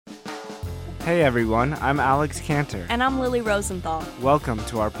Hey everyone, I'm Alex Cantor. And I'm Lily Rosenthal. Welcome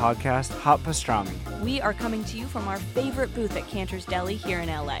to our podcast, Hot Pastrami. We are coming to you from our favorite booth at Cantor's Deli here in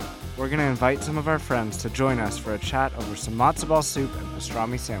LA. We're going to invite some of our friends to join us for a chat over some matzo ball soup and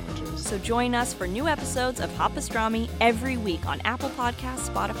pastrami sandwiches. So join us for new episodes of Hot Pastrami every week on Apple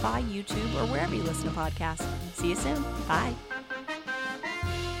Podcasts, Spotify, YouTube, or wherever you listen to podcasts. See you soon. Bye.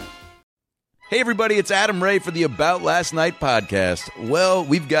 Hey everybody, it's Adam Ray for the About Last Night podcast. Well,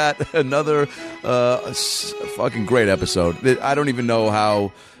 we've got another fucking great episode. I don't even know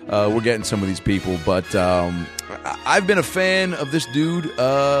how we're getting some of these people, but I've been a fan of this dude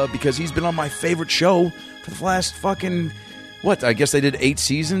because he's been on my favorite show for the last fucking... I guess they did 8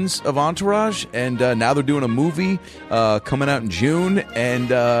 seasons of Entourage, and now they're doing a movie coming out in June, and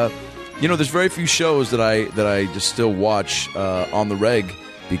there's very few shows that I just still watch on the reg,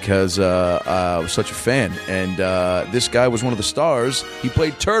 because I was such a fan. And this guy was one of the stars. He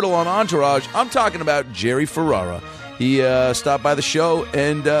played Turtle on Entourage. I'm talking about Jerry Ferrara. He stopped by the show,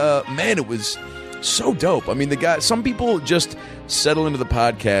 and man, it was so dope. I mean, the guy, some people just settle into the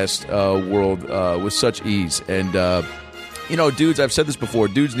podcast world with such ease. And, dudes, I've said this before,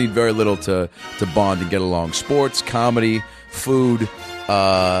 dudes need very little to bond and get along. Sports, comedy, food,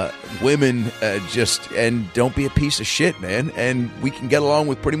 women, and don't be a piece of shit, man. And we can get along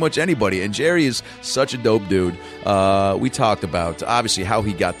with pretty much anybody. And Jerry is such a dope dude. We talked about, obviously, how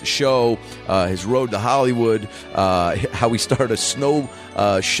he got the show, his road to Hollywood, how he started a snow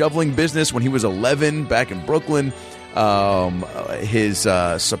shoveling business when he was 11 back in Brooklyn, his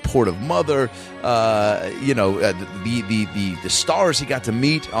supportive mother, the stars he got to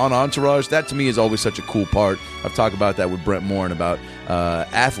meet on Entourage. That to me is always such a cool part. I've talked about that with Brent Morin about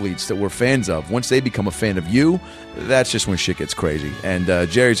athletes that we're fans of. Once they become a fan of you, that's just when shit gets crazy. And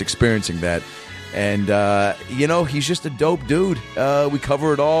Jerry's experiencing that. And, he's just a dope dude. We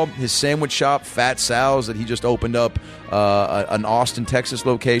cover it all. His sandwich shop, Fat Sal's, that he just opened up an Austin, Texas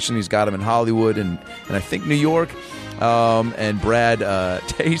location. He's got them in Hollywood and I think New York. And Brad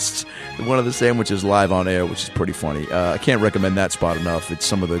tastes one of the sandwiches live on air, which is pretty funny. I can't recommend that spot enough. It's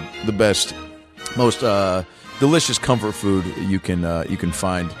some of the best, most delicious comfort food you can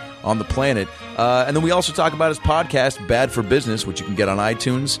find on the planet. And then we also talk about his podcast, Bad for Business, which you can get on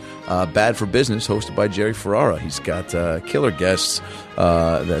iTunes. Bad for Business, hosted by Jerry Ferrara. He's got killer guests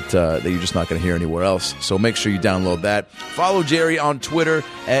that you're just not going to hear anywhere else. So make sure you download that. Follow Jerry on Twitter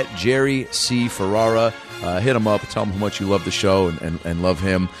at Jerry C. Ferrara. Hit him up, tell him how much you love the show and love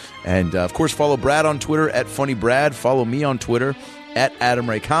him. And, of course, follow Brad on Twitter at FunnyBrad. Follow me on Twitter at Adam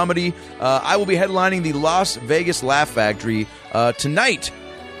Ray Comedy. I will be headlining the Las Vegas Laugh Factory tonight,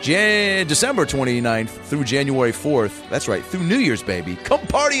 December 29th through January 4th. That's right, through New Year's, baby. Come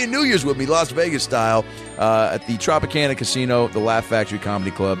party in New Year's with me, Las Vegas style, at the Tropicana Casino, the Laugh Factory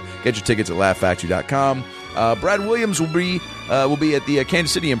Comedy Club. Get your tickets at laughfactory.com. Brad Williams will be at the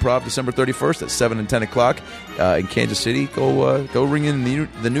Kansas City Improv December 31st at 7 and 10 o'clock in Kansas City. Go ring in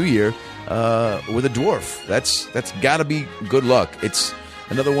the new year with a dwarf. That's got to be good luck. It's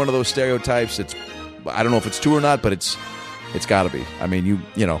another one of those stereotypes. I don't know if it's true or not, but it's got to be. I mean,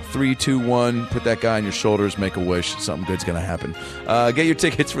 3, 2, 1, put that guy on your shoulders, make a wish, something good's going to happen. Get your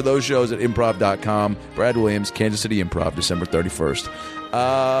tickets for those shows at improv.com. Brad Williams, Kansas City Improv, December 31st.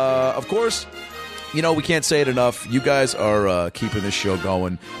 Of course, we can't say it enough. You guys are keeping this show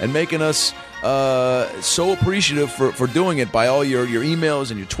going and making us so appreciative for doing it by all your emails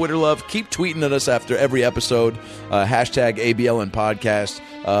and your Twitter love. Keep tweeting at us after every episode. Hashtag ABLN Podcast.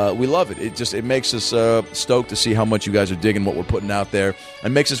 We love it. It makes us stoked to see how much you guys are digging what we're putting out there,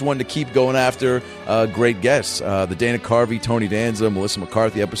 and makes us want to keep going after great guests. The Dana Carvey, Tony Danza, Melissa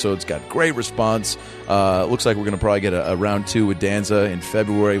McCarthy episodes got great response. Looks like we're going to probably get a round 2 with Danza in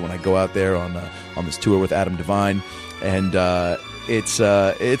February when I go out there on this tour with Adam Devine, and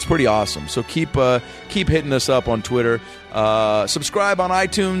it's pretty awesome. So keep hitting us up on Twitter. Subscribe on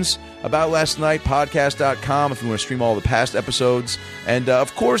iTunes, About Last Night, podcast.com if you want to stream all the past episodes. And,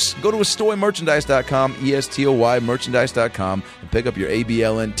 of course, go to estoymerchandise.com, ESTOY merchandise.com, and pick up your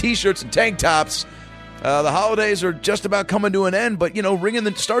ABLN t-shirts and tank tops. The holidays are just about coming to an end, but,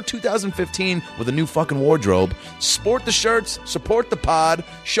 start 2015 with a new fucking wardrobe. Sport the shirts, support the pod,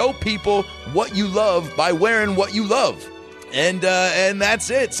 show people what you love by wearing what you love. And that's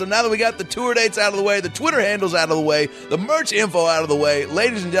it. So now that we got the tour dates out of the way, the Twitter handles out of the way, the merch info out of the way,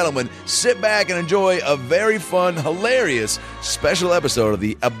 ladies and gentlemen, sit back and enjoy a very fun, hilarious special episode of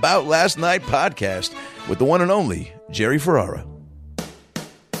the About Last Night podcast with the one and only Jerry Ferrara.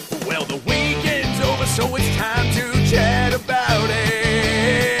 Well, the weekend's over, so it's time to chat about it.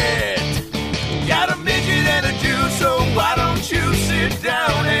 Got a midget and a Jew, so why don't you sit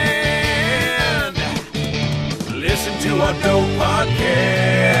down and to our dope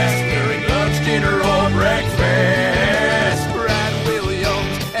podcast during lunch, dinner, or breakfast. Brad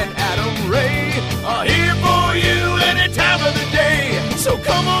Williams and Adam Ray are here for you any time of the day. So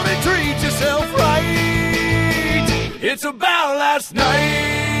come on and treat yourself right. It's about last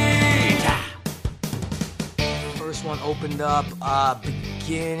night. First one opened up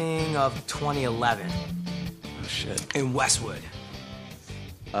beginning of 2011 Oh, shit. in Westwood.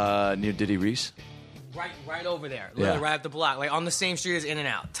 Near Diddy Reese? Right over there. Literally Yeah. right up the block. Like on the same street as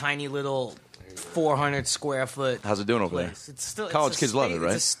In-N-Out. Tiny little 400 square foot How's it doing over place. there? It's still College it's a kids love it,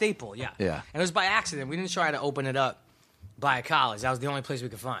 right? It's a staple, yeah. Yeah. And it was by accident. We didn't try to open it up by a college. That was the only place we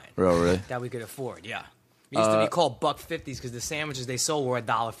could find. Oh, really? That we could afford, yeah. It used to be called $1.50s because the sandwiches they sold were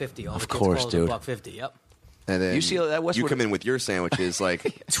 $1.50. All Of the kids course, called dude. it $1.50. Yep. And then You see that Westwood- you come in with your sandwiches like,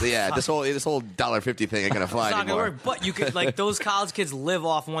 yeah, this whole $1.50 thing ain't gonna fly It's not gonna anymore. work, but you could like those college kids live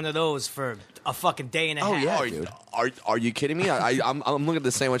off one of those for a fucking day and a half. yeah. Are, dude. are you kidding me? I'm looking at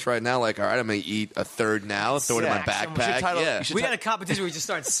the sandwich right now. Like, all right, I'm gonna eat a third now. Throw it in my Smack someone. backpack. title- Yeah. you should We had a competition where we just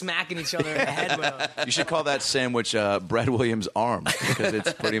started smacking each other in the head with them. You should call that sandwich Brad Williams' arm because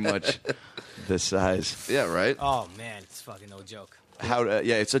it's pretty much the size. Yeah. Right. Oh man, it's fucking no joke.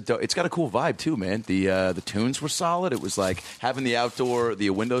 It's got a cool vibe too, man. The tunes were solid. It was like having the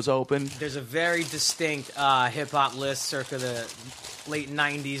windows open. There's a very distinct hip hop list circa the late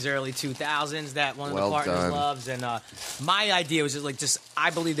 '90s, early 2000s that one of Well the partners done. loves. And my idea was just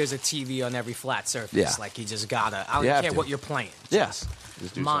I believe there's a TV on every flat surface. Yeah. Like you just gotta. I You don't have care to. what you're playing. Yes.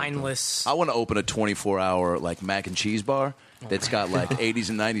 Just do Mindless. I want to open a 24-hour like mac and cheese bar that's got like 80s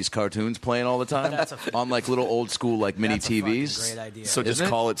and 90s cartoons playing all the time That's a- on like little old school like mini That's a fucking TVs. great idea. So just Isn't it?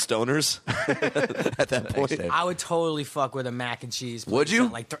 call it stoners at that point. Dave. I would totally fuck with a mac and cheese. Would place you?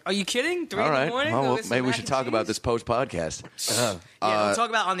 at, like, are you kidding? 3 All in the right. morning? Well, Go get some maybe we mac should and talk about cheese? this post podcast. Yeah, don't talk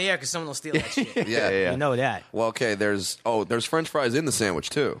about it on the air because someone will steal that shit. Yeah. You know that. Well, okay. There's French fries in the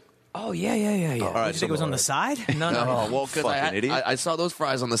sandwich too. Oh yeah. All right, Did you think it was on the side? No. Oh, well, because Fucking idiot. I saw those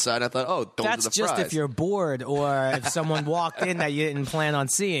fries on the side. I thought, oh, those That's are the just fries. if you're bored or if someone walked in that you didn't plan on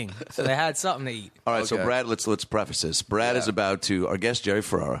seeing, so they had something to eat. All right, so Okay. Brad, let's preface this. Brad is about to, our guest Jerry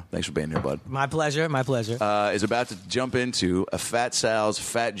Ferrara, thanks for being here, bud, My pleasure. My pleasure. is about to jump into a Fat Sal's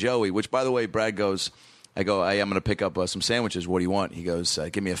Fat Joey, which, by the way, Brad goes, I go, hey, I'm going to pick up some sandwiches. What do you want? He goes,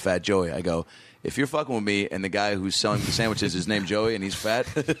 give me a Fat Joey. I go, if you're fucking with me and the guy who's selling the sandwiches is named Joey and he's fat,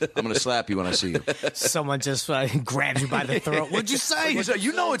 I'm going to slap you when I see you. Someone just grabs you by the throat. What'd you say?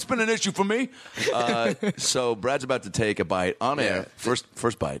 You know it's been an issue for me. So Brad's about to take a bite on air.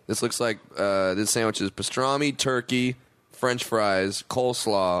 First bite. This looks like this sandwich is pastrami, turkey, French fries,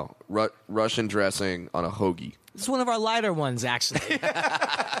 coleslaw, Russian dressing on a hoagie. This is one of our lighter ones, actually.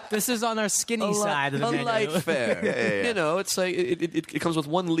 This is on our skinny side of the menu. light fare. yeah. You know, it's like it comes with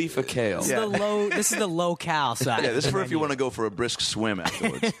one leaf of kale. This is the low cal side. Yeah, this is of the for if you menu. want to go for a brisk swim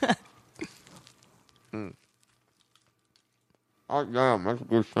afterwards. Oh, damn, that's a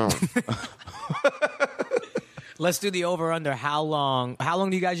good sound. Let's do the over under. How long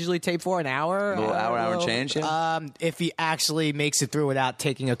do you guys usually tape for? An hour? A little hour and change, yeah. If he actually makes it through without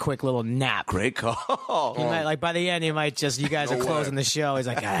taking a quick little nap. Great call. He might, like by the end, he might just. You guys are closing the show. He's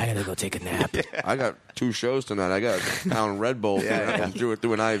like, I gotta go take a nap. I got 2 shows tonight. I got a pound Red Bull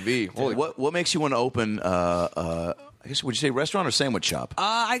through an IV. Holy What makes you want to open? I guess would you say restaurant or sandwich shop?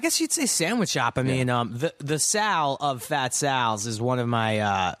 I guess you'd say sandwich shop. I mean, the Sal of Fat Sal's is one of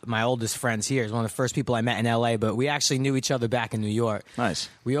my my oldest friends here. He's one of the first people I met in L.A., but we actually knew each other back in New York. Nice.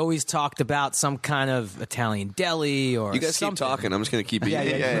 We always talked about some kind of Italian deli or You guys something. keep talking. I'm just going to keep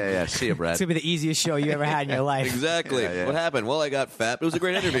eating. Yeah. See you, Brad. It's gonna be the easiest show you ever had in your life. Exactly. Yeah. What happened? Well, I got fat. But it was a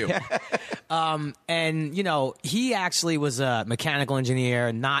great interview. And, you know, he actually was a mechanical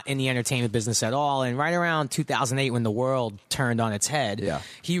engineer, not in the entertainment business at all. And right around 2008, when the world turned on its head,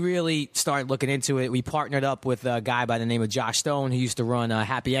 he really started looking into it. We partnered up with a guy by the name of Josh Stone, who used to run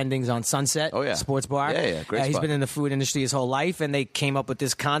Happy Endings on Sunset Sports Bar. Yeah, great He's spot. been in the food industry his whole life, and they came up with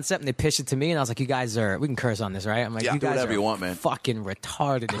this concept, and they pitched it to me, and I was like, you guys we can curse on this, right? I'm like, Yeah, you do guys whatever are you want, man. fucking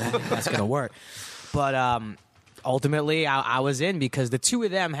retarded if you think that's going to work. But ultimately, I was in because the two of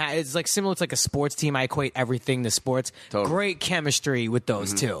them it's like similar to like a sports team. I equate everything to sports. Totally. Great chemistry with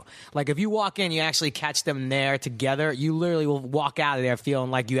those two. Like if you walk in, you actually catch them there together. You literally will walk out of there feeling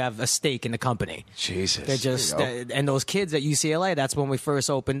like you have a stake in the company. Jesus. They're just and those kids at UCLA. That's when we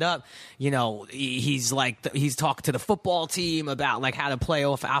first opened up. You know, he's like he's talking to the football team about like how to play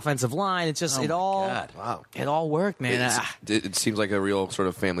off offensive line. It's just it all it all worked, man. It seems like a real sort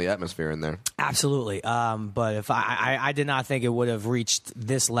of family atmosphere in there. Absolutely. But if I did not think it would have reached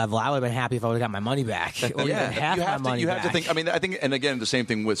this level. I would have been happy if I would have got my money back. Or even half you my have money to back. think. I mean, I think, and again, the same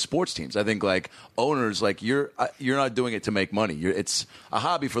thing with sports teams. I think like owners, like you're not doing it to make money. It's a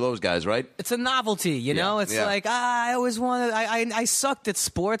hobby for those guys, right? It's a novelty, you know. It's like I always wanted. I sucked at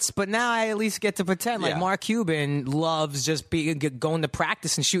sports, but now I at least get to pretend. Like Mark Cuban loves just going to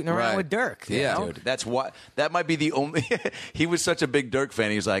practice and shooting around with Dirk. Yeah, you know? dude. That's what. That might be the only. He was such a big Dirk fan.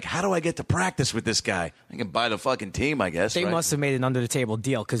 He was like, "How do I get to practice with this guy? I can buy the fucking team, I guess." They right? must have made an under the table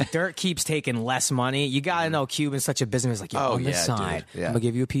deal because Dirk keeps taking less money. You got to know Cuban's such a business. Like, on the side, dude. Yeah. I'm gonna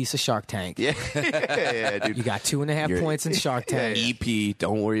give you a piece of Shark Tank. Yeah, yeah, dude. You got 2.5 points in Shark Tank. EP,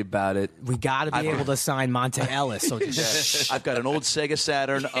 don't worry about it. We got to be able to sign Monte Ellis. So just I've got an old Sega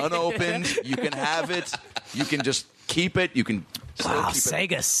Saturn, unopened. You can have it. You can just keep it. You can. Wow, keep it.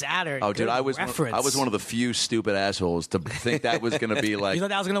 Sega Saturn. Oh, dude, Good I was reference. one of the few stupid assholes to think that was going to be like. You thought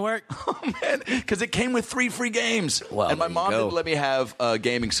that was going to work? Oh man, because it came with 3 free games. Well, and my there you mom go. didn't let me have a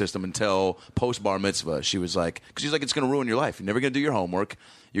gaming system until post bar mitzvah. She was like, because she's like, it's going to ruin your life. You're never going to do your homework.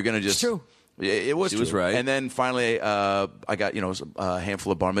 You're going to just. It's true. It was. She true. was right. And then finally, I got a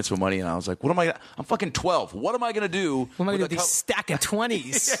handful of bar mitzvah money, and I was like, "What am I? I'm fucking 12. What am I going to do? What am I going to with do with these stack of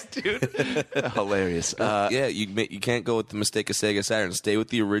 20s? dude? Hilarious. You can't go with the mistake of Sega Saturn. Stay with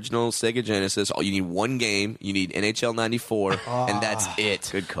the original Sega Genesis. You need one game. You need NHL 94, and that's it.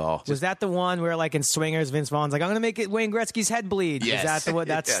 Good call. Was that the one where, like in Swingers, Vince Vaughn's like, I'm going to make it Wayne Gretzky's head bleed? Yes. Is that the one?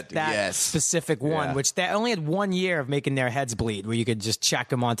 That's Yeah, dude. that Yes. specific one, Yeah. which they only had 1 year of making their heads bleed, where you could just check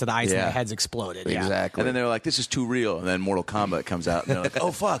them onto the ice and Yeah. their heads exploded. Yeah. Exactly. And then they were like, "This is too real." And then Mortal Kombat comes out, and they're like,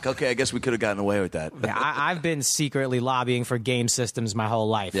 "Oh fuck, okay, I guess we could have gotten away with that." Yeah, I've been secretly lobbying for game systems my whole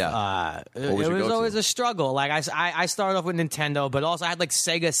life. Yeah. It What was your was go-to? always a struggle. Like I started off with Nintendo, but also I had like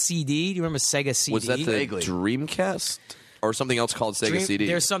Sega CD. Do you remember Sega CD? Was that the Vaguely. Dreamcast or something else called Sega CD?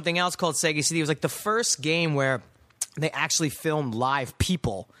 There's something else called Sega CD. It was like the first game where they actually filmed live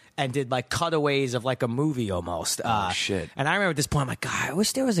people and did like cutaways of like a movie almost. Shit. And I remember at this point, I'm like, God, I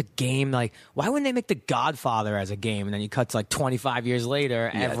wish there was a game. Like, why wouldn't they make The Godfather as a game? And then you cut to like 25 years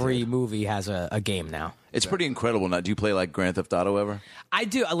later, every movie has a game now. It's pretty incredible. Now, do you play like Grand Theft Auto ever? I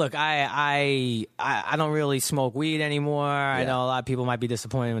do. Look, I don't really smoke weed anymore. I know a lot of people might be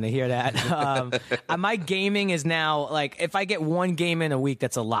disappointed when they hear that. My gaming is now like if I get one game in a week,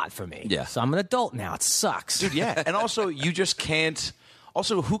 that's a lot for me. Yeah. So I'm an adult now. It sucks, Dude, yeah. And also, you just can't.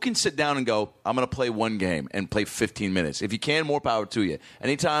 Also, who can sit down and go, I'm going to play one game and play 15 minutes? If you can, more power to you.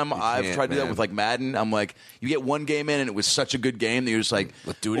 Anytime I've can't, tried to do that man. with like Madden, I'm like, you get one game in and it was such a good game that you're just like,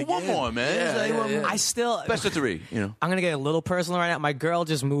 Let's do it "Well, again." one more, man. Yeah, It's like, yeah, one yeah. more. I still Best of 3, you know. I'm gonna get a little personal right now. My girl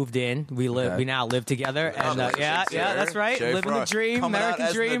just moved in. We now live together, and yeah, that's right. Jerry Living the Farrar. dream, Coming American out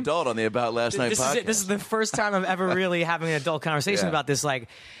as dream. an adult on the About Last Night This podcast. is it. This is the first time I'm ever really having an adult conversation Yeah. about this. Like,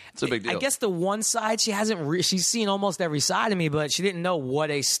 It's a big deal. I guess the one side she hasn't. She's seen almost every side of me, but she didn't know what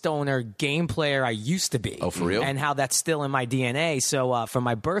a stoner game player I used to be. Oh, for real? And how that's still in my DNA. So for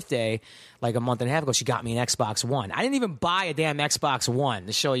my birthday, like a month and a half ago, she got me an Xbox One. I didn't even buy a damn Xbox One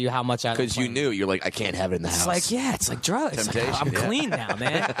to show you how much I. Because you knew. You're like, I can't have it in the It's house. like, yeah, it's like drugs. It's like, Temptation, I'm yeah. clean now,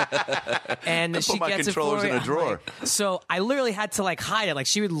 man. And she my gets it controllers for me. in a drawer. So I literally had to like hide it. Like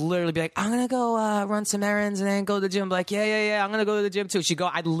she would literally be like, I'm gonna go run some errands and then go to the gym. I'm like, yeah, I'm gonna go to the gym too. She'd go,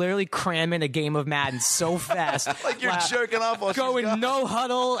 I'd literally cram in a game of Madden so fast. Like you're jerking off while she's Going gone. no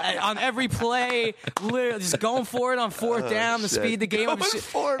huddle on every play, literally just going for it on fourth down to shit. speed the game up. Going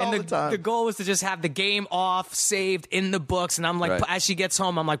for it and all the time. The goal was to just have the game off, saved in the books. And I'm like, Right. as she gets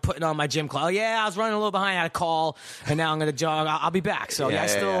home, I'm like putting on my gym clothes. Oh, yeah, I was running a little behind. I had a call, and now I'm going to jog. I'll be back. So Yeah, I yeah,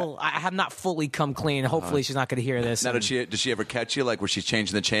 still, I have not fully come clean. Hopefully, she's not going to hear this. Now, And- does she ever catch you, like, where she's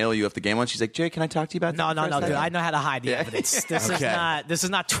changing the channel, you have the game on? She's like, Jay, can I talk to you about No, that for a dude. second?" I know how to hide the evidence. This Okay. is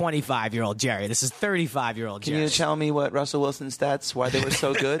not 25-year-old Jerry. This is 35-year-old Can Jerry. you tell me what Russell Wilson's stats, why they were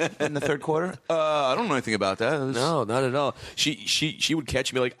so good in the third quarter? I don't know anything about that. It was- no, not at all. She would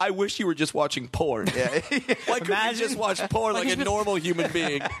catch me like, I wish you were just watching porn. Yeah. Why couldn't you Imagine. just watch porn like a normal human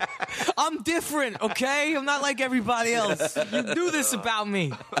being? I'm different, okay? I'm not like everybody else. You knew this about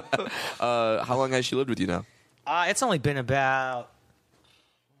me. How long has she lived with you now? It's only been about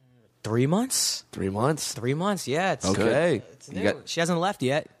 3 months. 3 months. 3 months, yeah. It's Okay. It's You new. got- She hasn't left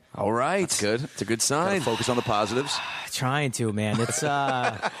yet. All right. That's good. It's a good Gotta sign. focus on the positives. Trying to, man. It's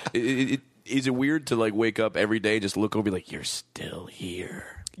Is it weird to like wake up every day, just look over, and be like, you're still here?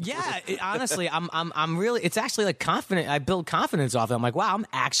 yeah. Honestly, I'm really. It's actually like confident. I build confidence off it. I'm like, wow, I'm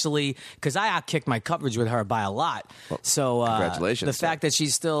actually because I outkicked my coverage with her by a lot. So congratulations. The fact that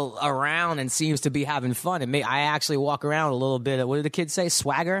she's still around and seems to be having fun, and I actually walk around a little bit. What did the kids say?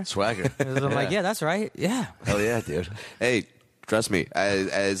 Swagger. Swagger. I'm like, yeah, that's right. Yeah. Hell yeah, dude. Hey, Trust me,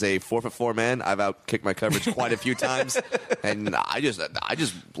 as a 4'4" man, I've outkicked my coverage quite a few times, and I just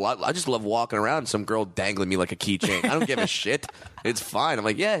love walking around. Some girl dangling me like a keychain. I don't give a shit. It's fine. I'm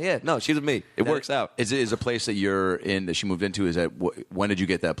like, yeah, no, she's with me. It works out. Is a place that you're in that she moved into? Is that when did you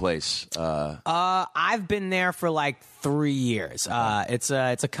get that place? I've been there for like 3 years. It's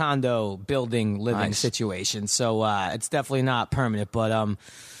a condo building living situation, so it's definitely not permanent. But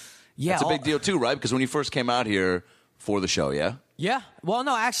yeah, it's a big deal too, right? Because when you first came out here for the show, yeah. Yeah. Well,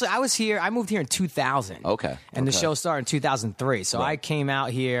 no, actually, I moved here in 2000. Okay. And the show started in 2003. So I came out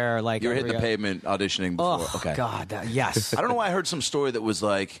here like... You were hitting the pavement auditioning before. Oh, okay. God. Yes. I don't know why I heard some story that was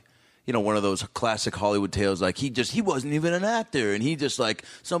like, you know, one of those classic Hollywood tales. Like he wasn't even an actor, and he just like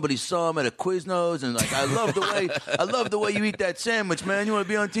somebody saw him at a Quiznos, and like I love the way you eat that sandwich, man. You want to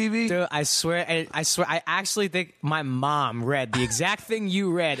be on TV? Dude, I swear, I actually think my mom read the exact thing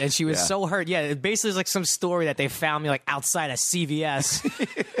you read, and she was so hurt. Yeah, it basically is like some story that they found me like outside of CVS,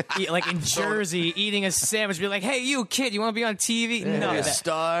 like in Jersey, eating a sandwich. Be like, hey, you kid, you want to be on TV? Yeah. No,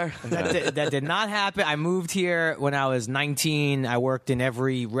 Star. that did not happen. I moved here when I was 19. I worked in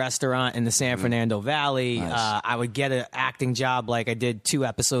every restaurant in the San Fernando Valley. Nice. I would get an acting job. Like I did 2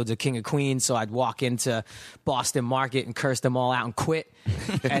 episodes of King of Queens, so I'd walk into Boston Market and curse them all out and quit.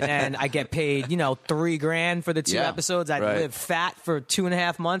 And then I get paid, $3,000 for the 2 episodes. I'd live fat for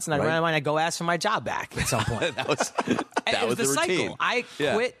 2.5 months, and I'd run out of money. I'd go ask for my job back at some point. that was the cycle. routine. I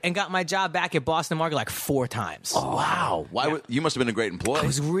quit and got my job back at Boston Market like 4 times. Oh, wow. You must have been a great employee. I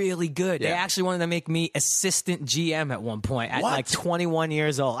was really good. Yeah. They actually wanted to make me assistant GM at one point at like 21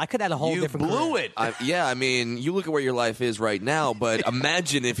 years old. I could have had a whole different blew career. it. I mean, you look at where your life is right now, but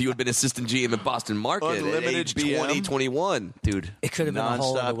imagine if you had been assistant GM at Boston Market Unlimited at age BM. 20, 21. Dude, It could have been a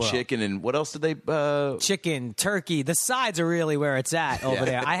whole other nonstop world. chicken, and what else did they? Chicken, turkey. The sides are really where it's at over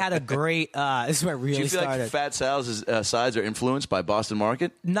there. I had a great. This is where it really Do you feel started. like Fat Sal's sides are influenced by Boston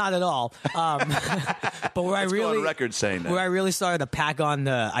Market? Not at all. But where I Let's really go on record saying that. where I really started to pack on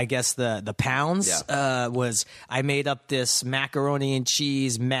the pounds was I made up this macaroni and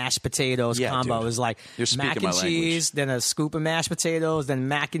cheese mashed potatoes combo. dude. It was like You're speaking mac my and cheese, then a scoop of mashed potatoes, then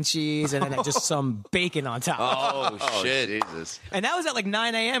mac and cheese, and then just some bacon on top. Oh, shit. Jesus. And that was at like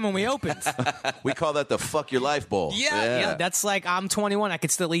 9 a.m. when we opened. We call that the fuck your life bowl. Yeah. That's like I'm 21. I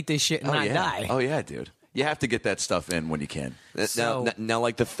could still eat this shit and not die. Oh yeah, dude. You have to get that stuff in when you can. Now,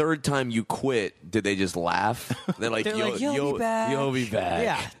 like the third time you quit, did they just laugh? They're like, "You'll be back." You'll be back.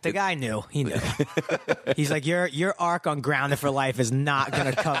 Yeah, the guy knew. He knew. He's like, your arc on Grounded for Life is not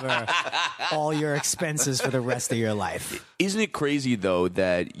going to cover all your expenses for the rest of your life. Isn't it crazy though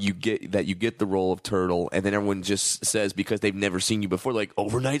that you get the role of Turtle, and then everyone just says because they've never seen you before, like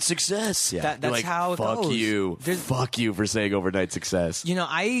overnight success. That's You're like, how it fuck goes. you, There's- fuck you for saying overnight success.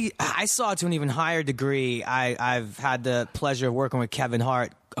 I saw it to an even higher degree. I've had the pleasure of working with Kevin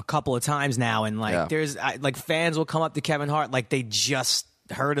Hart a couple of times now, and there's fans will come up to Kevin Hart like they just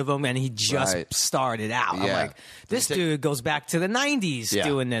heard of him and he just started out. I'm like, this dude goes back to the 90s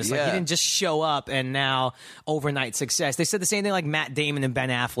doing this. Like he didn't just show up and now overnight success. They said the same thing like Matt Damon and Ben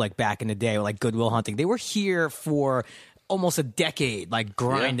Affleck back in the day, or like Good Will Hunting. They were here for almost a decade, like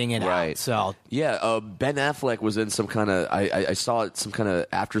grinding it out. So Ben Affleck was in some kind of I saw it, some kind of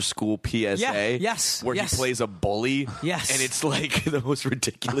after school PSA. Where he plays a bully. Yes, and it's like the most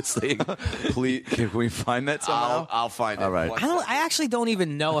ridiculous thing. Please, can we find that somehow? I'll find it. All right. I actually don't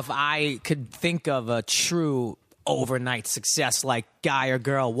even know if I could think of a true overnight success, like guy or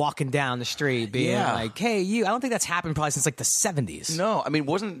girl walking down the street being like, hey, you. I don't think that's happened probably since like the 70s. No, I mean,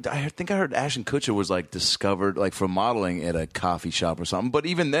 I think I heard Ashton Kutcher was like discovered like for modeling at a coffee shop or something. But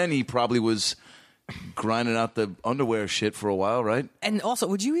even then, he probably was grinding out the underwear shit for a while, right? And also,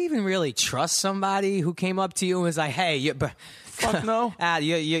 would you even really trust somebody who came up to you and was like, hey, fuck no.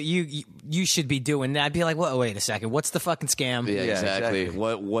 You should be doing that. I'd be like, wait a second. What's the fucking scam? Yeah, exactly.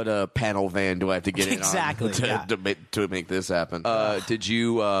 What a panel van do I have to get in on to make this happen? Did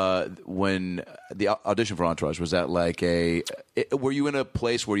you when the audition for Entourage, was that like were you in a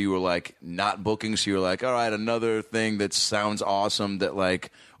place where you were like not booking, so you were like, all right, another thing that sounds awesome, that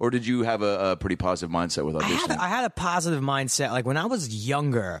like, or did you have a pretty positive mindset with auditioning? I had a positive mindset. Like when I was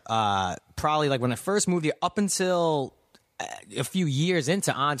younger, probably like when I first moved here, up until a few years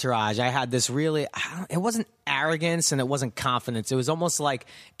into Entourage, I had this really, it wasn't arrogance and it wasn't confidence. It was almost like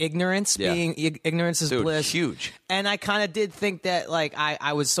ignorance, being ignorance is bliss. Huge. And I kind of did think that like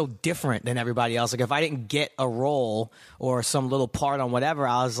I was so different than everybody else. Like if I didn't get a role or some little part on whatever,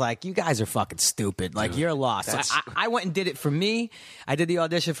 I was like, you guys are fucking stupid. Like you're lost. So I went and did it for me. I did the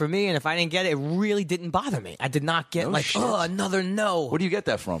audition for me. And if I didn't get it, it really didn't bother me. I did not get another no. Where do you get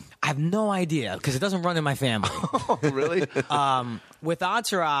that from? I have no idea because it doesn't run in my family. Really? With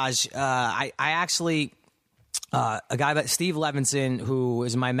Entourage, I actually. A guy that Steve Levinson, who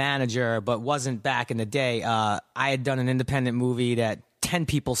is my manager but wasn't back in the day, I had done an independent movie that 10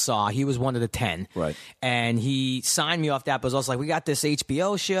 people saw. He was one of the 10. Right. And he signed me off that, but was also like, we got this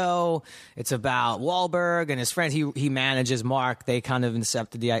HBO show. It's about Wahlberg and his friends. He manages Mark. They kind of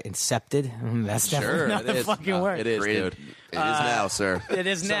incepted That's definitely not the fucking word. It is, dude. It is now, sir. It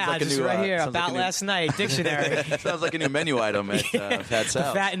is now. like a Just new, right here. sounds like About a new- last night. Dictionary. Sounds like a new menu item at Fat's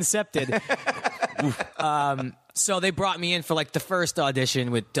house. Fat Incepted. So they brought me in for like the first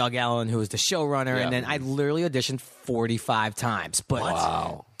audition with Doug Ellen, who was the showrunner, and then I literally auditioned 45 times.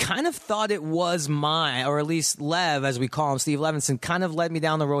 But kind of thought it was mine, or at least Lev, as we call him, Steve Levinson, kind of led me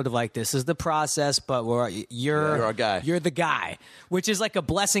down the road of like, this is the process, but you're our guy. You're the guy, which is like a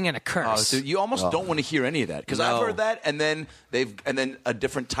blessing and a Oh, curse. so you almost don't want to hear any of that because I've heard that, and then a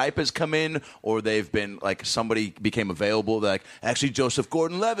different type has come in, or they've been like somebody became available. They're like, actually, Joseph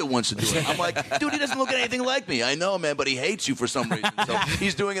Gordon-Levitt wants to do it. I'm like, dude, he doesn't look anything like me. I know, man, but he hates you for some reason. So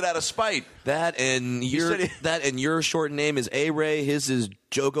he's doing it out of spite. That and your short name is A-Ray. His is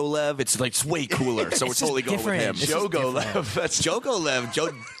Jogolev. It's like it's way cooler. So we're totally going with him. Jogolev. That's Jogolev.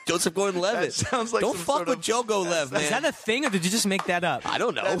 Joseph That Gordon-Levitt. sounds like Don't some fuck sort with of- Jogolev, man. Is that a thing, or did you just make that up? I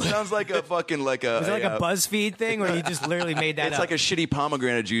don't know. That sounds like a fucking like a. Is it like a BuzzFeed thing where you just literally made that It's up? like a shitty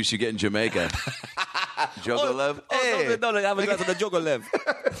pomegranate juice you get in Jamaica. Jogolev. Hey. No, I haven't got to the Jogolev.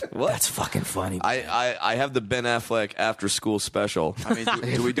 What? That's fucking funny. I have the Ben Affleck after school special. I mean,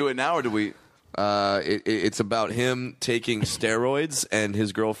 do we do it now or do we? It's about him taking steroids, and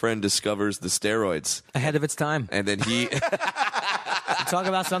his girlfriend discovers the steroids, Ahead of its time. and then he. Talk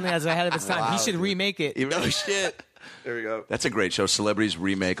about something that's ahead of its time. He should remake it. No shit. There we go. That's a great show. Celebrities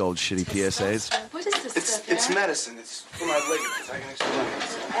remake old shitty PSAs. What is this stuff? It's medicine. It's for my ligaments. I can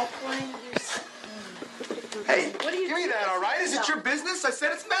explain. Equine use. Hey, What are you give me doing? that, all right? Is it your business? I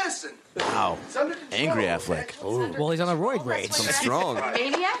said it's medicine. Wow. It's under control, Angry okay? Affleck. Well, he's on a roid rage. Strong.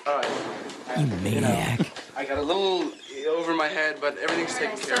 Maniac? All right. You maniac. I got a little over my head, but everything's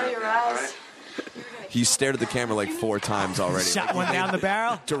taken care Sorry, of. your All eyes. right? He stared at the camera like 4 times already. Shot one down the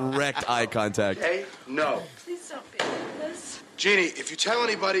barrel. Direct eye contact. Okay? No. Please don't be like this. Jeannie, if you tell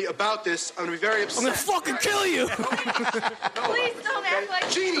anybody about this, I'm going to be very upset. I'm gonna fucking kill you. Please don't act like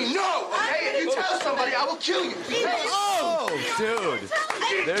Jeannie, no! Okay? If you tell somebody, I will kill you. Oh,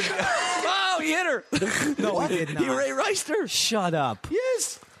 dude. There's, Oh, he hit her. No, he did He not. Ray Riced her. Shut up.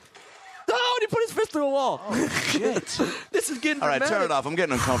 Yes. Oh, and he put his fist through the wall. shit. This is getting All right, dramatic. turn it off. I'm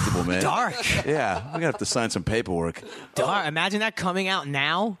getting uncomfortable, man. Dark. Yeah, we're gonna have to sign some paperwork. Dark. Imagine that coming out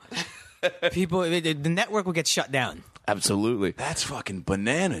now. People, the network would get shut down. Absolutely. That's fucking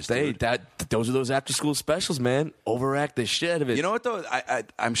bananas, They dude. those are those after school specials, man. Overact the shit out of it. You know what though?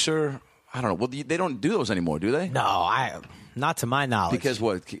 I'm sure. I don't know. Well, they don't do those anymore, do they? No, not to my knowledge. Because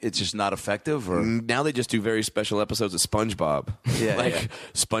what? It's just not effective, or now they just do very special episodes of SpongeBob. Yeah, like yeah.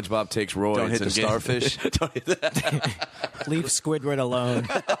 SpongeBob takes roids. Don't hit the and starfish. Don't hit that. leave Squidward alone.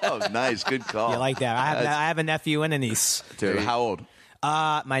 Oh, nice, good call. You like that? I have a nephew and a niece. Dude, how old?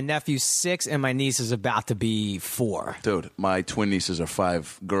 My nephew's 6 and my niece is about to be 4. Dude, my twin nieces are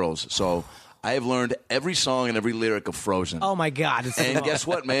 5 girls, so I have learned every song and every lyric of Frozen. Oh my God! It's And guess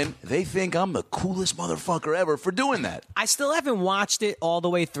what, man? They think I'm the coolest motherfucker ever for doing that. I still haven't watched it all the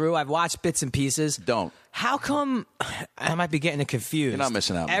way through. I've watched bits and pieces. Don't. How come? I might be getting it confused. You're not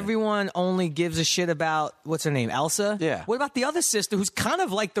missing out, man. Everyone only gives a shit about what's her name, Elsa. Yeah. What about the other sister, who's kind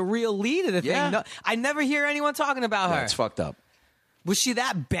of like the real lead of the Yeah. thing? No, I never hear anyone talking about her. That's fucked up. Was she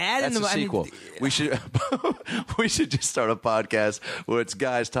that bad? That's in the a sequel. We should we should just start a podcast where it's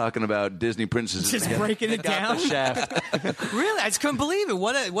guys talking about Disney princesses. Just They breaking it got down? the shaft. Really, I just couldn't believe it.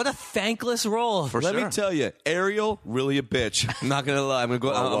 What a thankless role. Let me tell you, Ariel, really a bitch. I'm not gonna lie. I'm gonna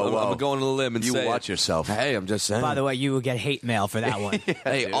go. I'm gonna go on a limb and You say watch it. yourself. Hey, I'm just saying. By the way, you will get hate mail for that one.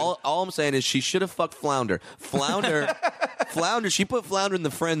 Hey, all I'm saying is she should have fucked Flounder. Flounder, she put Flounder in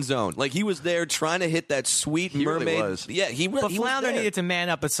the friend zone. Like he was there trying to hit that sweet He really mermaid. was. Yeah, he But he Flounder was there. needed to man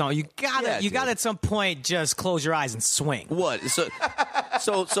up at some. You got Yeah, to dude. at some point just close your eyes and swing. What? So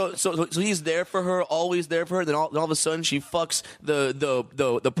he's there for her, always there for her. Then all of a sudden she fucks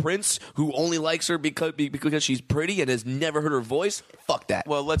the prince who only likes her because she's pretty and has never heard her voice. Fuck that.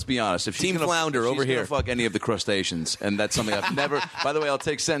 Well, let's be honest. If she's Team gonna, Flounder if she's over gonna here. fuck any of the crustaceans, and that's something I've never. By the way, I'll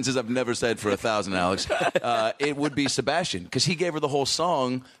take sentences I've never said for 1,000, Alex. It would be Sebastian because he gave her the whole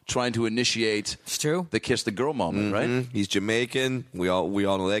song trying to initiate. It's true. The kiss the girl moment, right? He's Jamaican. We all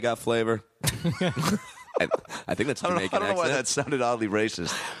know they got flavor. I think that's I don't Jamaican know why accent. that sounded oddly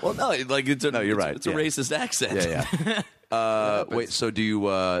racist. Well, no, like it's a, No, you're right. It's a Yeah. racist accent. Yeah, yeah. Wait, so do you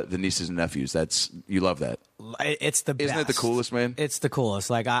the nieces and nephews? You love that? It's the best. Isn't it the coolest, man? It's the coolest.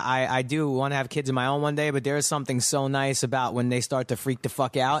 Like I do want to have kids of my own one day, but there's something so nice about when they start to freak the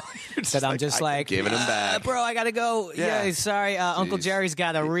fuck out that I'm just like giving them back. Bro, I gotta go. Yeah, sorry, Uncle Jerry's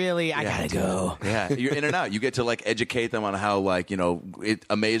gotta really. I gotta go. Yeah, you're in and out. You get to like educate them on how like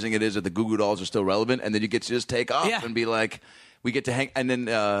amazing it is that the Goo Goo Dolls are still relevant, and then you get to just take off and be like, we get to hang, and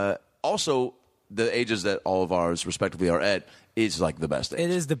then also the ages that all of ours respectively are at. Is like the best age. It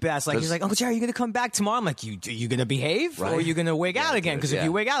is the best. Like he's like, Uncle Jerry, you gonna come back tomorrow? I'm like, you gonna behave right. or are you gonna wig out again? Because if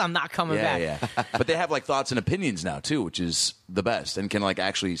you wig out, I'm not coming back. Yeah. But they have like thoughts and opinions now too, which is the best, and can like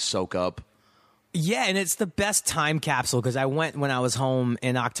actually soak up. Yeah, and it's the best time capsule because I went when I was home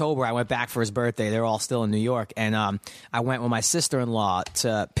in October. I went back for his birthday. They're all still in New York, and I went with my sister-in-law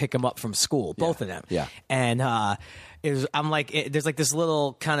to pick him up from school, both of them. Yeah, and. I'm like, there's like this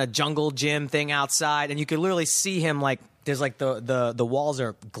little kind of jungle gym thing outside, and you could literally see him like. There's like the walls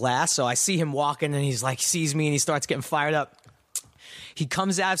are glass, so I see him walking, and he's like sees me, and he starts getting fired up. He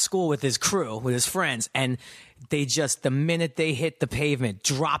comes out of school with his crew, with his friends, and they just the minute they hit the pavement,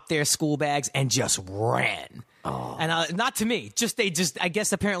 dropped their school bags and just ran. Oh. And not to me, I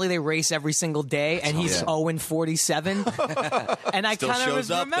guess apparently they race every single day, and he's 0-47. And I kind of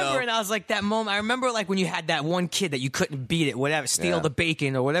remember, and I was like, that moment, I remember like when you had that one kid that you couldn't beat it, whatever, steal the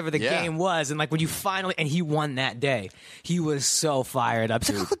bacon or whatever the game was, and like when you finally, and he won that day. He was so fired up.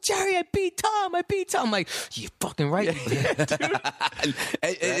 He's like, oh, Jerry, I beat Tom. I'm like, you fucking right.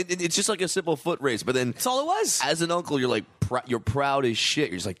 It's just like a simple foot race, but then that's all it was. As an uncle, you're like, you're proud as shit.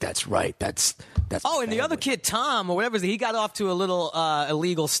 You're just like, that's right. That's. Oh, and the other kid, Tom, or whatever, he got off to a little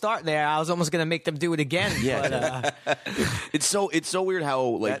illegal start there. I was almost going to make them do it again. Yeah, but, it's so weird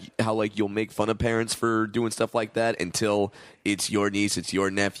how you'll make fun of parents for doing stuff like that until it's your niece, it's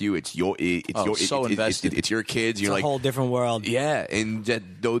your nephew, it's your kids. You're it's like a whole different world. Yeah, and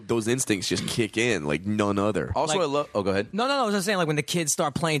those instincts just kick in like none other. Also, like, I love. Oh, go ahead. No. I was just saying, like when the kids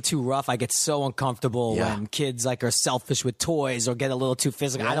start playing too rough, I get so uncomfortable when kids like are selfish with toys or get a little too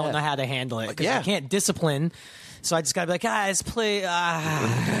physical. I don't know how to handle it because I can't discipline. So I just gotta be like, guys, play.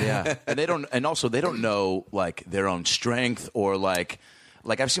 Yeah, and they don't know like their own strength or like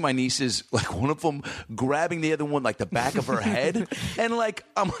I've seen my nieces, like one of them grabbing the other one like the back of her head, and like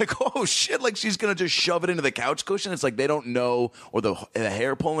I'm like, oh shit, like she's gonna just shove it into the couch cushion. It's like they don't know, or the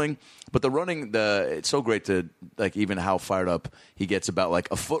hair pulling, but the running, it's so great to like even how fired up he gets about like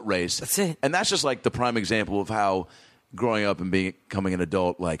a foot race. That's it, and that's just like the prime example of how growing up and becoming an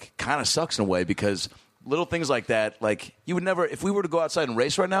adult like kind of sucks in a way because. Little things like that, like you would never. If we were to go outside and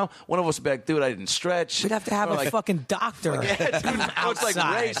race right now, one of us would be like, "Dude, I didn't stretch." We'd have to have a fucking doctor. Yeah, dude. It's like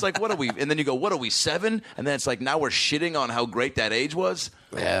race. Like, what are we? And then you go, "What are we, 7?" And then it's like now we're shitting on how great that age was.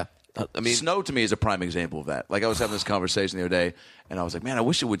 Yeah, I mean, snow to me is a prime example of that. Like I was having this conversation the other day, and I was like, "Man, I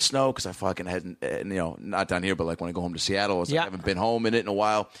wish it would snow because I fucking hadn't, not down here, but like when I go home to Seattle, I was like, I haven't been home in it in a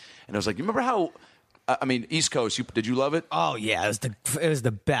while." And I was like, "You remember how?" I mean, East Coast. Did you love it? Oh yeah, it was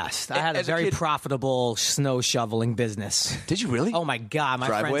the best. I had a very profitable snow shoveling business. Did you really? Oh my god, my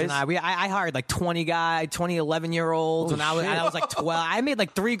Driveways? friends and I hired like 20 11-year-olds, and I was like 12. I made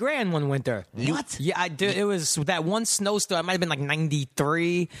like $3,000 one winter. What? Yeah, I did. It was that one snowstorm. It might have been like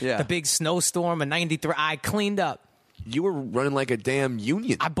 93. Yeah. The big snowstorm of 93. I cleaned up. You were running like a damn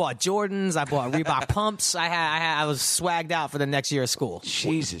union. I bought Jordans. I bought Reebok pumps. I was swagged out for the next year of school.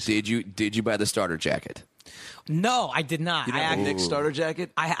 Jesus. Did you buy the starter jacket? No, I did not. You didn't have Nick's starter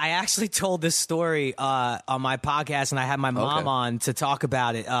jacket? I actually told this story on my podcast, and I had my mom on to talk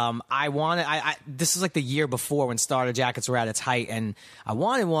about it. This is like the year before when starter jackets were at its height, and I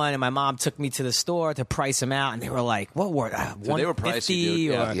wanted one, and my mom took me to the store to price them out, and they were like, what were they were pricey,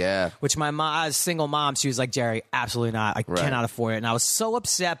 dude. Yeah. Which my mom, I was a single mom, she was like, Jerry, absolutely not. I cannot afford it. And I was so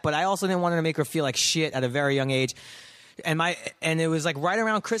upset, but I also didn't want her to make her feel like shit at a very young age. And it was like right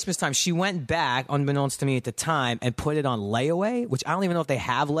around Christmas time, she went back, unbeknownst to me at the time, and put it on layaway, which I don't even know if they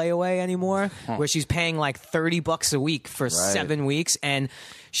have layaway anymore, where she's paying like $30 a week for 7 weeks. And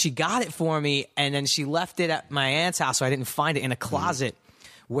she got it for me, and then she left it at my aunt's house, so I didn't find it in a closet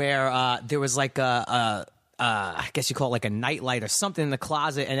where there was like I guess you call it like a nightlight or something in the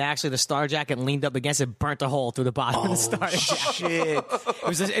closet, and actually the starter jacket leaned up against it, burnt a hole through the bottom of the starter jacket. Shit.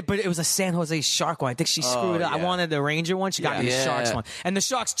 But it was a San Jose Shark one. I think she screwed it up. I wanted the Ranger one. She got me the Sharks one. And the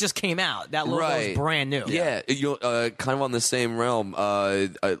Sharks just came out. That logo was brand new. Yeah. Kind of on the same realm.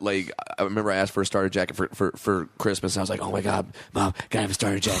 Like, I remember I asked for a starter jacket for Christmas, and I was like, oh my God, Mom, gotta have a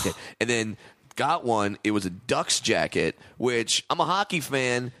starter jacket. And then got one. It was a Ducks jacket, which I'm a hockey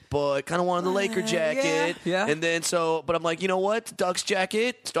fan, but kind of wanted the Laker jacket. Yeah. And then but I'm like, you know what? Ducks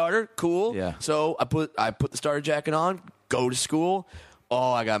jacket, starter, cool. Yeah. So I put the starter jacket on, go to school.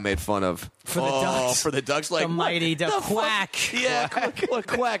 Oh, I got made fun of. For the Ducks. For the Ducks. Like, The mighty, the quack. Yeah, what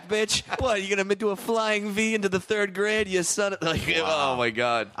quack, bitch? What, you going to do a flying V into the 3rd grade? You son of... Like, oh, my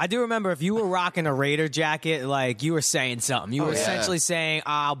God. I do remember if you were rocking a Raider jacket, like, you were saying something. You were yeah. essentially saying,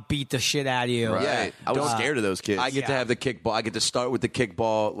 I'll beat the shit out of you. Right. Yeah, I was scared of those kids. I get to have the kickball. I get to start with the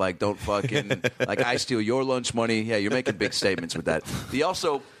kickball. Like, don't fucking like I steal your lunch money. Yeah, you're making big statements with that.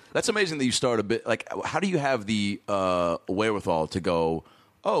 That's amazing that you start a bit. Like, how do you have the wherewithal to go?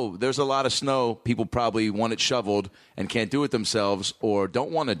 Oh, there's a lot of snow. People probably want it shoveled and can't do it themselves or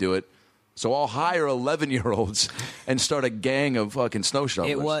don't want to do it. So I'll hire 11-year-olds and start a gang of fucking snow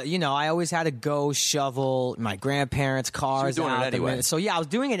shovelers. It was, I always had to go shovel my grandparents' cars. So you're doing it out the anyway. window. So yeah, I was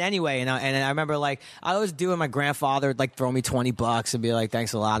doing it anyway, and I remember like I was doing. My grandfather would like throw me $20 and be like,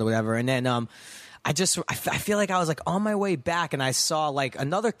 "Thanks a lot" or whatever, and then I feel like I was like on my way back, and I saw like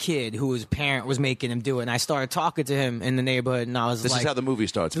another kid whose parent was making him do it, and I started talking to him in the neighborhood, and I was This like, is how the movie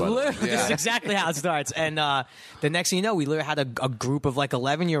starts, by the way. This is exactly how it starts. And the next thing you know, we literally had a group of like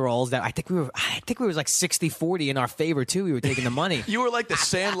 11-year-olds that I think we were like 60-40 in our favor too. We were taking the money. You were like the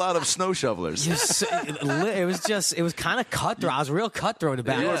Sandlot of snow shovelers. It was kind of cutthroat. I was real cutthroat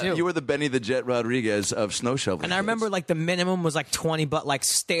about it too. You were the Benny the Jet Rodriguez of snow shoveling. And I remember like the minimum was like 20, but like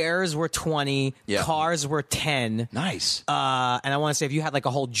stairs were 20, Yeah. cars were 10. Nice. And I want to say if you had like a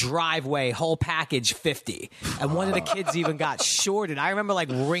whole driveway, whole package, 50. And one of the kids even got shorted. I remember like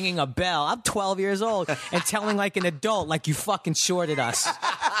ringing a bell. I'm 12 years old and telling like an adult, like, you fucking shorted us.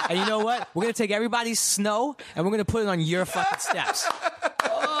 And you know what? We're going to take everybody's snow and we're going to put it on your fucking steps.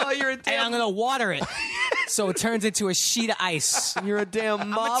 Oh, you're a damn... And I'm going to water it. So it turns into a sheet of ice. You're a damn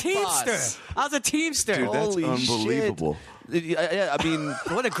mob I'm a teamster. boss. I was a teamster. Dude, that's Holy unbelievable. shit. Yeah, I mean...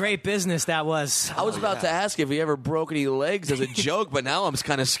 What a great business that was. I was about to ask if he ever broke any legs as a joke, but now I'm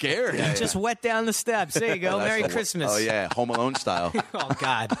kind of scared. Just wet down the steps. There you go. Merry Christmas. Oh yeah, Home Alone style. Oh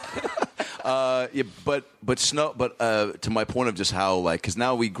God. Yeah, but snow. But to my point of just how like, because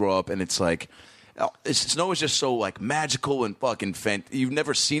now we grow up and it's like. Snow is just so like magical and fucking you've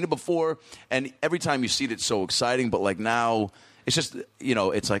never seen it before, and every time you see it, it's so exciting. But like now, it's just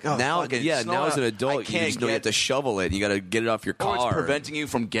it's like now, fucking yeah. snow Now as an out. adult, I you can't just know you have to shovel it. You got to get it off your or car. it's preventing you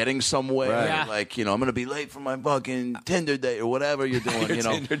from getting somewhere. Right. Yeah. Like I'm gonna be late for my fucking Tinder date or whatever you're doing. Your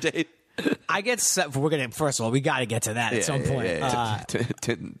Tinder date. I get first of all, we got to get to that at some point.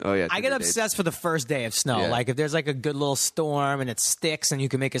 Oh yeah. I get obsessed for the first day of snow. Yeah. Like if there's like a good little storm and it sticks and you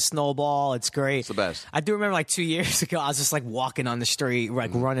can make a snowball, it's great. It's the best. I do remember like 2 years ago, I was just like walking on the street,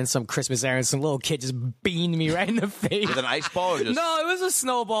 like running some Christmas errands. Some little kid just beamed me right in the face. With an ice ball or just No, it was a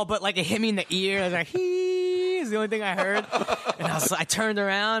snowball, but like it hit me in the ear. I was like, "Hee!" is the only thing I heard. And I turned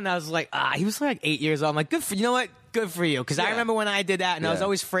around and I was like, he was like 8 years old. I'm like, good for you know what? Good for you. Because I remember when I did that and I was Yeah.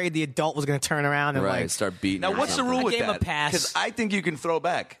 always afraid the adult was going to turn around and Right. like Start beating. Now, you or what's the something. rule I with gave him that? a pass. Because I think you can throw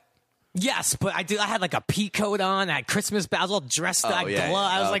back. Yes, but I had like a peak coat on. I had Christmas. I was all dressed up. yeah,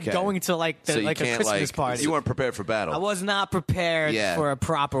 I was like okay. going to like So you like a can't, Christmas like- party. You weren't prepared for battle. I was not prepared Yeah. for a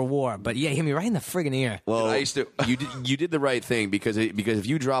proper war. But yeah, he hit me right in the friggin' ear. Well, I used to- you did the right thing because if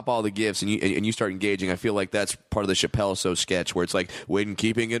you drop all the gifts and you start engaging, I feel like that's part of the Chappelle Show sketch where it's like when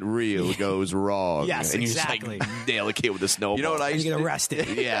keeping it real goes wrong. Yes, and exactly. You just like nail a kid with a snowball. You know what I And used you to get do? arrested.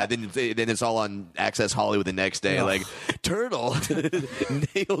 Yeah, then it's all on Access Hollywood the next day. Ugh. Like Turtle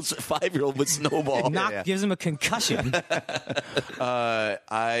nails a 5-year-old with snowball. Gives him a concussion.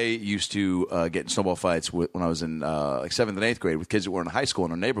 I used to get in snowball fights when I was in like 7th and 8th grade with kids that were in high school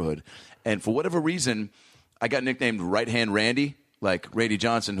in our neighborhood. And for whatever reason, I got nicknamed Right Hand Randy, like Randy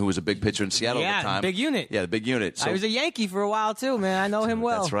Johnson, who was a big pitcher in Seattle at the time. big unit. Yeah, the big unit. So I was a Yankee for a while too, man. I know him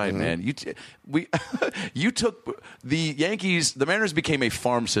well. That's right, man. You took the Yankees. The Mariners became a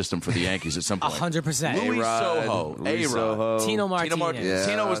farm system for the Yankees at some point. 100%. Louis A-Rod, Soho, Louis A-Rod. Soho. Tino Martinez.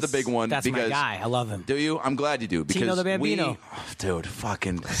 Tino was the big one. That's because, my guy. I love him. Do you? I'm glad you do. Because Tino the Bambino. Dude,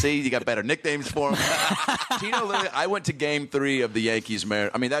 fucking. See, you got better nicknames for him. Tino, literally, I went to Game 3 of the Yankees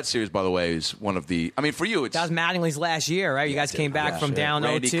Mariners. I mean, that series, by the way, is one of the. I mean, for you, it's. That was Mattingly's last year, right? You guys came back from down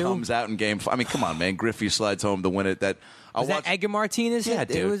Randy 0-2. comes out in Game 5. I mean, come on, man. Griffey slides home to win it. Was that Edgar Martinez? Yeah,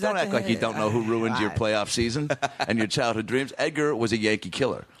 dude. Don't act like you don't know who ruined your playoff season and your childhood dreams. Edgar was a Yankee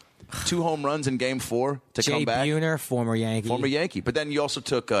killer. 2 home runs in Game 4 to Jay come back. Buhner, former Yankee. Former Yankee. But then you also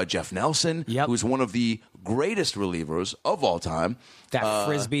took Jeff Nelson, Yep. who's one of the greatest relievers of all time. That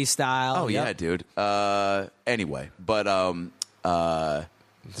Frisbee style. Oh, Yep. yeah, dude. Anyway, but...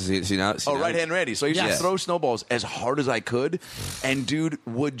 See now, right hand Randy. So I used to Yes. throw snowballs as hard as I could, and dude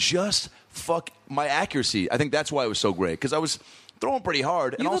would just fuck my accuracy. I think that's why it was so great, because I was throwing pretty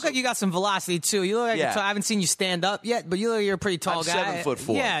hard. And You look also, like you got some velocity too. You look like Yeah. I haven't seen you stand up yet, but you look like you're a pretty tall I'm guy.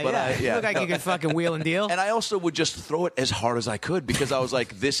 7'4". Yeah, but yeah. You look like you can fucking wheel and deal. And I also would just throw it as hard as I could because I was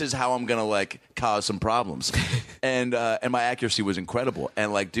like, this is how I'm gonna like cause some problems. And my accuracy was incredible.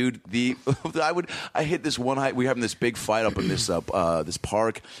 And like, dude, I hit this one height. We were having this big fight up in this this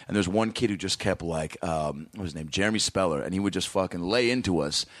park, and there's one kid who just kept like what was his name? Jeremy Speller, and he would just fucking lay into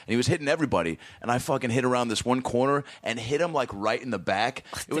us, and he was hitting everybody. And I fucking hit around this one corner and hit him like right in the back.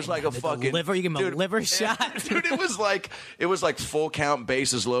 It was like a fucking liver. You give him a liver shot, dude. It was like full count,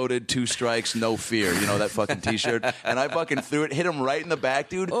 bases loaded, 2 strikes, no fear. You know that fucking T-shirt. And I fucking threw it, hit him right in the back,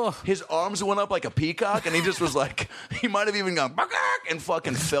 dude. Ugh. His arms went up like a peacock, and he just was like, he might have even gone and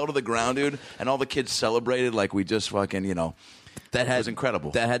fucking fell to the ground, dude. And all the kids celebrated like we just fucking, you know. That was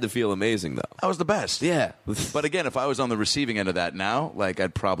incredible. That had to feel amazing, though. I was the best. Yeah. But again, if I was on the receiving end of that now, like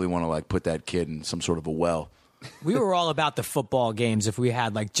I'd probably want to like put that kid in some sort of a well. We were all about the football games if we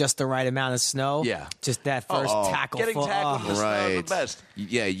had like just the right amount of snow. Yeah. Just that first tackle. Getting tackled in the snow is Right. the best.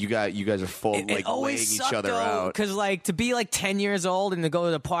 Yeah, you guys are full It like laying always each other sucked, out. because like to be like 10 years old and to go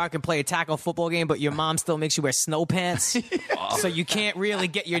to the park and play a tackle football game, but your mom still makes you wear snow pants, so you can't really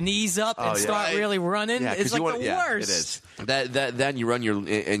get your knees up and yeah. start really running. Yeah, 'cause it's you like want- the yeah, worst. it is. Then you run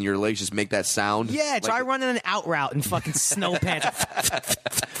your legs just make that sound. Yeah, try Like- running an out route in fucking snow pants.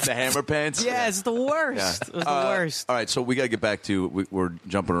 The hammer pants. Yeah, it's the worst. It was the worst. All right, so we got to get back to we're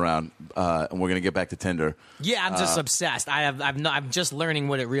jumping around, and we're going to get back to Tinder. Yeah, I'm just obsessed. I'm just learning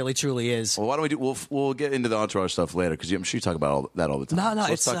what it really truly is. Well, why don't we do? We'll get into the entourage stuff later because I'm sure you talk about that all the time. No, So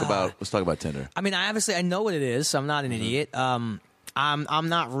let's it's, talk about Tinder. I mean, I know what it is, so I'm not an idiot. I'm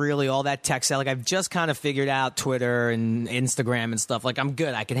not really all that tech savvy. Like I've just kind of figured out Twitter and Instagram and stuff. Like I'm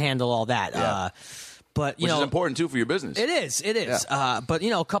good. I can handle all that. Yeah. But you Which know, is important too for your business. It is. Yeah. But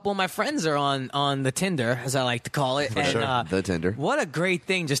you know, a couple of my friends are on the Tinder, as I like to call it. For sure. The Tinder. What a great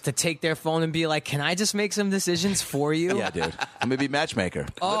thing just to take their phone and be like, "Can I just make some decisions for you?" Yeah, dude. I'm maybe matchmaker.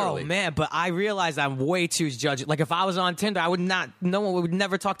 Oh literally. man, but I realized I'm way too judgmental. Like if I was on Tinder, I would not. No one would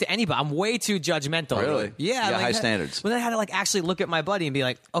never talk to anybody. I'm way too judgmental. Really? Yeah. You got like, high standards. But then I had to like actually look at my buddy and be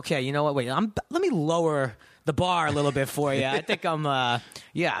like, okay, you know what? Wait, let me lower the bar a little bit for you. I think I'm.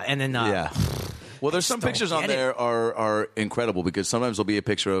 Yeah, and then. Yeah. Well, there's some don't pictures on get it. there are incredible because sometimes there'll be a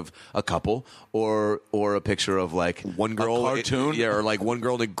picture of a couple or a picture of like One girl, a cartoon. yeah, or like one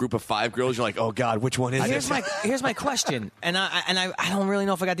girl in a group of 5 girls. You're like, oh god, which one is Here's it? here's my question, and I don't really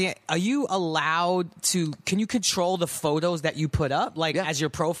know if I got the. Are you allowed to? Can you control the photos that you put up, like Yeah. as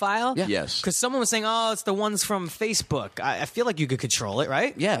your profile? Yeah. Yes. Because someone was saying, "Oh, it's the ones from Facebook." I feel like you could control it,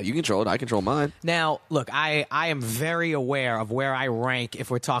 right? Yeah, you control it. I control mine. Now, look, I am very aware of where I rank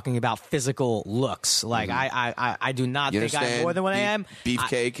if we're talking about physical looks. Like I do not You think I'm understand? more than what I am.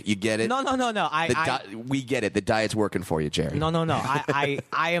 Beefcake, you get it. No. We get it. The diet's working for you, Jerry. No. I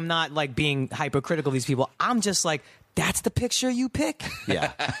am not like being hypercritical of these people. I'm just like, that's the picture you pick?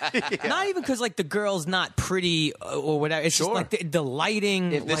 Yeah. Not even because like the girl's not pretty or whatever. It's Sure. just like the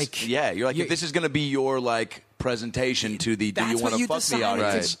lighting. If this, like you're like, if this is going to be your like presentation to the do that's you want what to you fuck me decided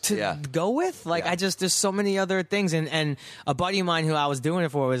audience. to go with. Like Yeah. there's so many other things, and a buddy of mine who I was doing it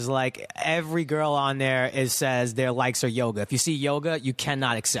for was like, every girl on there says their likes are yoga. If you see yoga, you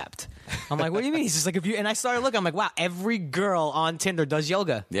cannot accept. I'm like, what do you mean? He's just like, if you, and I started looking, I'm like, wow, every girl on Tinder does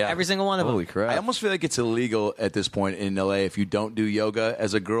yoga. Yeah. Every single one of them. Holy crap. I almost feel like it's illegal at this point in LA if you don't do yoga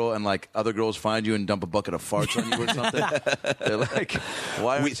as a girl and like other girls find you and dump a bucket of farts on you or something. They're like,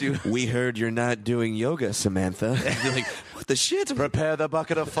 why aren't you? We heard you're not doing yoga, Samantha. You're like, what the shit? Prepare the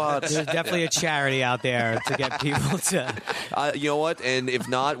bucket of farts. There's definitely a charity out there to get people to. You know what? And if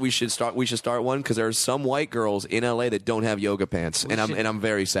not, we should start one because there are some white girls in LA that don't have yoga pants, and I'm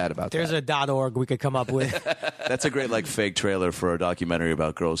very sad about There's that. a .org we could come up with. That's a great like fake trailer for a documentary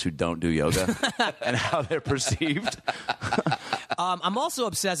about girls who don't do yoga and how they're perceived. I'm also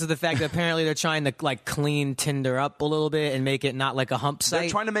obsessed with the fact that apparently they're trying to like clean Tinder up a little bit and make it not like a hump site. They're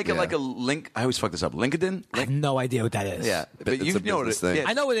trying to make it like a link. I always fuck this up. LinkedIn. I have no idea what that is. Yeah, but It's you a know what it business thing. yeah.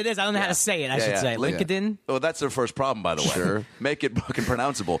 I know what it is. I don't know how to say it. I should say LinkedIn. Well, that's their first problem, by the way. Sure. Make it fucking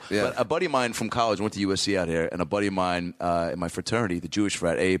pronounceable. Yeah. But a buddy of mine from college went to USC out here, and a buddy of mine in my fraternity, the Jewish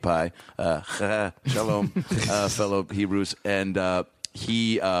frat, Pi, shalom, fellow Hebrews, and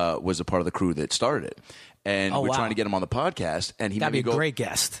he was a part of the crew that started it. And we're wow. trying to get him on the podcast, and he That'd made be me a go, great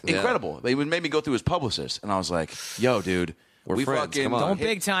guest. Incredible. He made me go through his publicist, and I was like, "Yo, dude, We're we friends. fucking Come on. Don't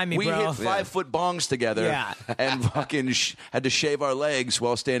big time me, we bro. hit 5-foot bongs together, Yeah. and fucking had to shave our legs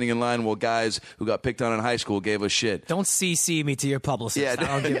while standing in line while guys who got picked on in high school gave us shit. Don't CC me to your publicist. Yeah,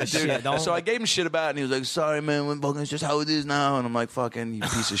 I don't give a dude. shit. Don't. So I gave him shit about it, and he was like, "Sorry, man, fucking, it's just how it is now." And I'm like, "Fucking, you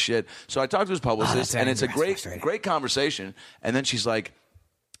piece of shit." So I talked to his publicist, that's and it's a angry. That's frustrating. great conversation. And then she's like,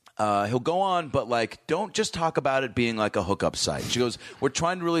 he'll go on, but like, don't just talk about it being like a hookup site. She goes, "We're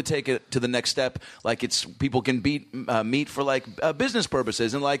trying to really take it to the next step. Like, it's people can meet for like business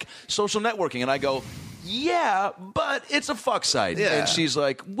purposes and like social networking." And I go, "Yeah, but it's a fuck site." Yeah. And she's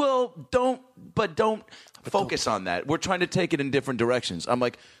like, "Well, don't focus on that. We're trying to take it in different directions." I'm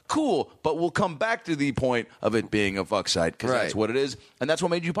like, "Cool, but we'll come back to the point of it being a fuck site because that's Right. what it is, and that's what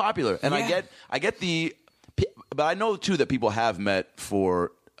made you popular." And Yeah. I get the, but I know too that people have met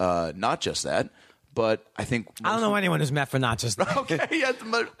for not just that, but I think I don't know anyone who's met for not just that. Okay, yeah,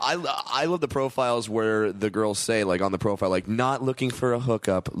 but I love the profiles where the girls say, like, on the profile, like, not looking for a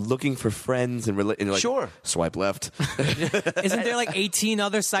hookup, looking for friends and like, Sure. swipe left. Isn't there like 18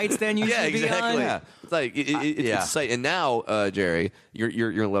 other sites then you Yeah, should be exactly. on? Yeah. It's like it's yeah. a site, and now, Jerry,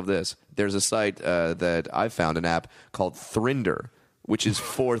 you're gonna love this. There's a site that I found, an app called Thrinder, which is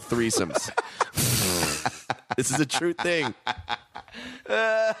for threesomes. This is a true thing.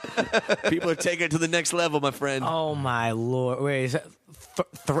 People are taking it to the next level, my friend. Oh my lord! Wait, is that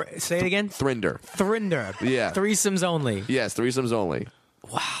say it again. Thrinder. Thrinder. Yeah. Threesomes only. Yes, threesomes only.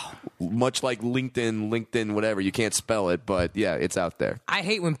 Wow. Much like LinkedIn, whatever. You can't spell it, but yeah, it's out there. I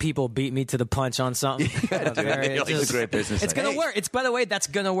hate when people beat me to the punch on something. It's a great business It's site. gonna work. It's, by the way, that's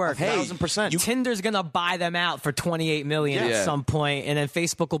gonna work. 1,000%. Tinder's gonna buy them out for $28 million Yeah. at some point, and then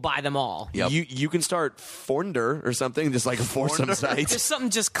Facebook will buy them all. Yep. You can start Fornder or something, just like a foursome site. There's something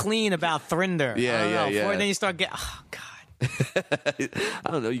just clean about Thrinder. Yeah, I don't know. yeah. Then you start getting. Oh God. I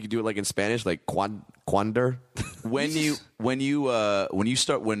don't know. You can do it like in Spanish, like quander. when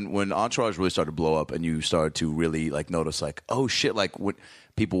Entourage really started to blow up and you started to really like notice like, oh shit, like when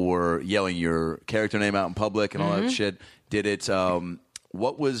people were yelling your character name out in public and all that shit, did it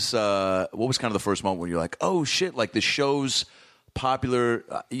what was kind of the first moment when you're like, oh shit, like the show's popular,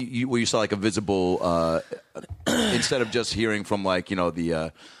 where you saw like a visible instead of just hearing from like, you know,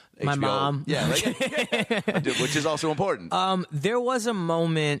 the My HBO. mom. Yeah, which is also important. There was a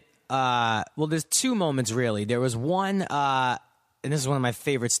moment. Well, there's two moments really. There was one, and this is one of my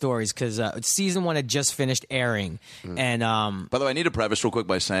favorite stories because season 1 had just finished airing, and By the way, I need to preface real quick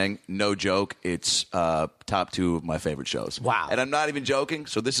by saying, no joke, it's top 2 of my favorite shows. Wow. And I'm not even joking.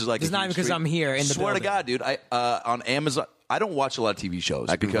 So this is like It's a not huge even 'cause treat. I'm here in the Swear building. to God, dude. I on Amazon. I don't watch a lot of TV shows.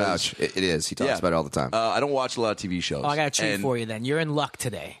 I can because, vouch. It is. He talks about it all the time. I don't watch a lot of TV shows. oh, I got a treat And- for you. Then you're in luck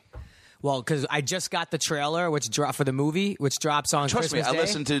today. Well, because I just got the trailer, which dropped for the movie, which drops on Trust Christmas me, I Day.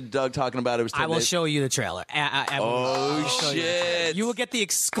 listened to Doug talking about it. It was 10 I will days. show you the trailer. I will show you the trailer. shit. You will get the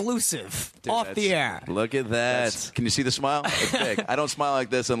exclusive off that's- the air. Look at that. Can you see the smile? It's big. I don't smile like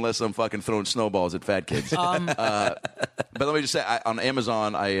this unless I'm fucking throwing snowballs at fat kids. But let me just say, on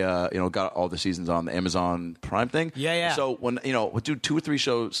Amazon, I got all the seasons on the Amazon Prime thing. Yeah. So when we do 2 or 3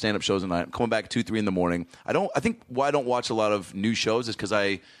 stand-up shows a night. I'm coming back at 2, 3 in the morning. I think why I don't watch a lot of new shows is because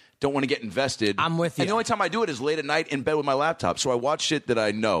I don't want to get invested. I'm with you. And the only time I do it is late at night in bed with my laptop. So I watch shit that I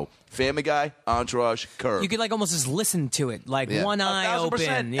know. Family Guy, Entourage, Curb. You could like almost just listen to it, like Yeah. one eye 1,000%.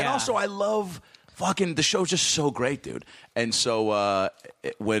 open. Yeah. And also, I love fucking the show's just so great, dude. And so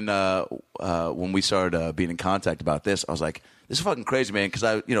when we started being in contact about this, I was like, "This is fucking crazy, man." Because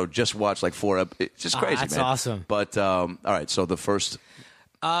I just watched like 4 episodes. It's just crazy, that's man. awesome. But all right, so the first.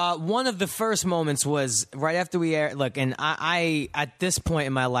 One of the first moments was right after we aired. Look, and I at this point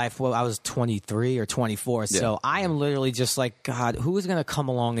in my life, well, I was 23 or 24, so I am literally just like, God, who is going to come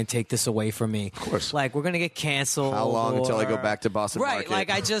along and take this away from me? Of course. Like, we're going to get canceled. How long until I go or- back to Boston Right, Market? like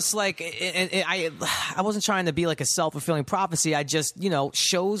I just like, I wasn't trying to be like a self-fulfilling prophecy. I just,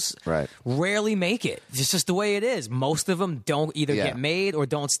 shows Right. rarely make it. It's just the way it is. Most of them don't either Yeah. get made or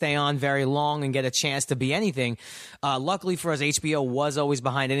don't stay on very long and get a chance to be anything. Luckily for us, HBO was always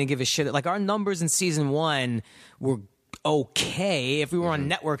behind. They didn't give a shit. Like our numbers in season 1 were okay. If we were on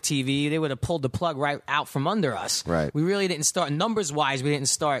network TV, they would have pulled the plug right out from under us. Right. We really didn't start numbers wise. We didn't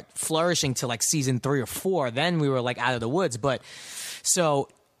start flourishing till like season 3 or 4. Then we were like out of the woods. But so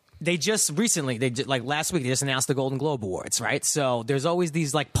they just recently, like last week, they just announced the Golden Globe Awards, right? So there's always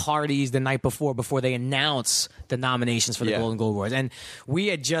these like parties the night before they announce the nominations for the Yeah. Golden Globe Awards, and we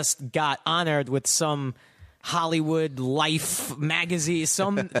had just got honored with some Hollywood Life magazine,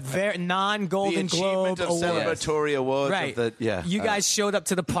 some non-Golden Globe of award. celebratory awards. Right. Of the, You guys showed up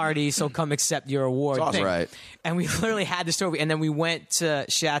to the party, so come accept your award. It's awesome. thing. Right. And we literally had this story. And then we went to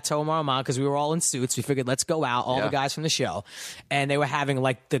Chateau Marmont because we were all in suits. We figured, let's go out, all the guys from the show. And they were having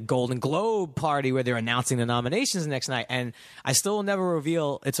like the Golden Globe party where they're announcing the nominations the next night. And I still will never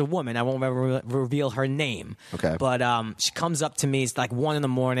reveal, it's a woman. I won't ever reveal her name. Okay. But she comes up to me. It's like 1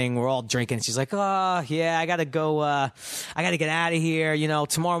 a.m. We're all drinking. She's like, oh, yeah, I got to go. I got to get out of here. You know,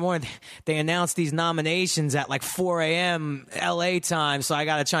 tomorrow morning they announce these nominations at like 4 a.m. LA time. So I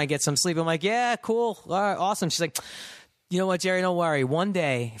got to try and get some sleep. I'm like, yeah, cool. All right, awesome. She's like, you know what, Jerry, don't worry. One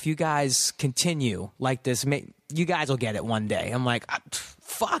day, if you guys continue like this, you guys will get it one day. I'm like,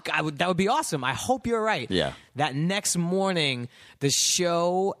 fuck, that would be awesome. I hope you're right. Yeah. That next morning, the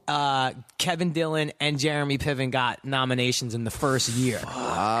show, Kevin Dillon and Jeremy Piven got nominations in the first year.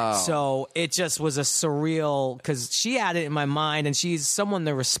 Wow. So it just was a surreal, because she had it in my mind, and she's someone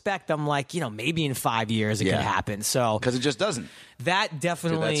to respect. I'm like, maybe in 5 years it could happen. So because it just doesn't. That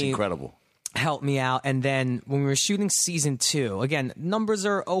definitely Dude, that's incredible. Helped me out. And then when we were shooting season 2, again, numbers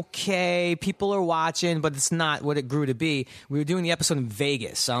are okay, people are watching, but it's not what it grew to be. We were doing the episode in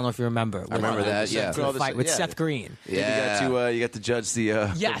Vegas. I don't know if you remember. I remember that. Yeah. The fight with Seth Green. Yeah. You got to judge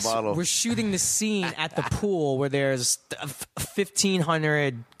the Yes, the bottle. we're shooting the scene at the pool where there's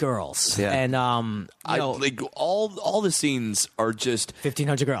 1,500 girls, and all the scenes are just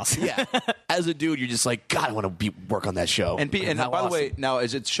 1,500 girls. Yeah. As a dude, you're just like, God, I want to work on that show. And by the way, now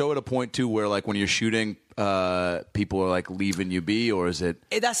is it show at a point too where like when you're shooting, people are like leaving you be, or is it?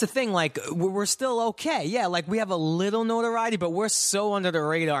 That's the thing. Like we're still okay. Yeah, like we have a little notoriety, but we're so under the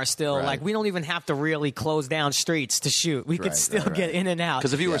radar still. Right. Like we don't even have to really close down streets to shoot. We could still get in and out.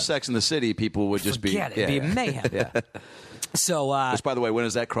 Because if you were Sex in the City, people would just Forget it. It'd be mayhem. Yeah. So, which, by the way, when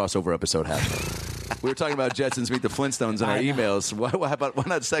does that crossover episode happen? We were talking about Jetsons Meet the Flintstones in our emails. Why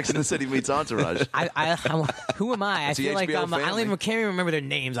not Sex in the City meets Entourage? Who am I? I feel like I can't even remember their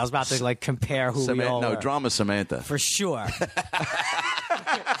names. I was about to like compare who we all were. Drama Samantha. For sure.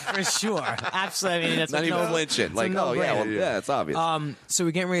 For sure. Absolutely. I mean, that's not even flinching. Like, yeah, it's obvious. So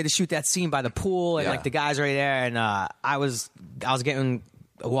we're getting ready to shoot that scene by the pool, and like the guys right there, and I was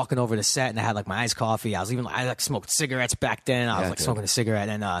walking over the set, and I had like my iced coffee. I smoked cigarettes back then. I was like smoking a cigarette,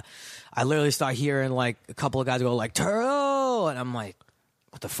 and I literally start hearing like a couple of guys go like "Turtle," and I'm like,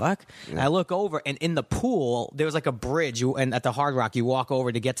 what the fuck? Yeah. And I look over, and in the pool there was like a bridge, and at the Hard Rock you walk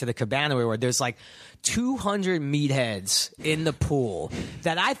over to get to the cabana where there's like 200 meatheads in the pool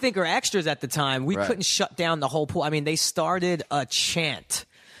that I think are extras at the time. We couldn't shut down the whole pool. I mean, they started a chant.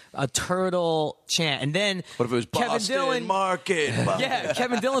 A turtle chant, and then what if it was Kevin Boston Dillon Market? Yeah,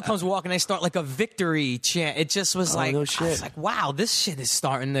 Kevin Dillon comes walking. They start like a victory chant. It just was I was like, wow, this shit is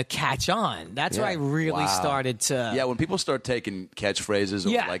starting to catch on. That's where I really started to. Yeah, when people start taking catchphrases,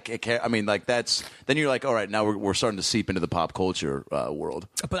 or like, I mean, like that's then you're like, all right, now we're starting to seep into the pop culture world.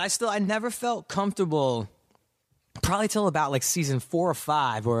 But I never felt comfortable. Probably till about like season 4 or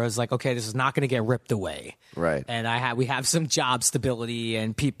 5, where I was like, okay, this is not going to get ripped away, right? And we have some job stability,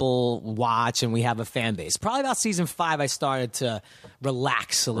 and people watch, and we have a fan base. Probably about season 5, I started to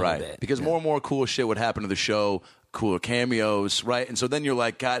relax a little bit because more and more cool shit would happen to the show. Cooler cameos, right? And so then you're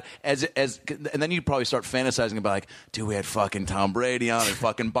like, God, and then you probably start fantasizing about like, dude, we had fucking Tom Brady on and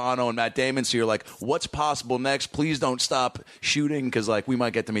fucking Bono and Matt Damon. So you're like, what's possible next? Please don't stop shooting because like we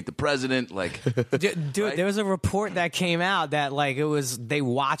might get to meet the president. Like, dude, there was a report that came out that like they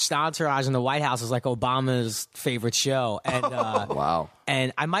watched Entourage in the White House as like Obama's favorite show, and wow.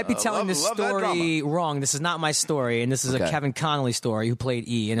 And I might be telling this story wrong. This is not my story, and this is a Kevin Connolly story who played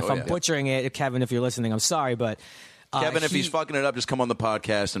E. And if I'm butchering it, Kevin, if you're listening, I'm sorry, but Kevin, if he's fucking it up, just come on the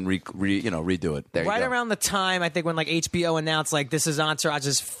podcast and redo it. There you go. Around the time, I think when like HBO announced like this is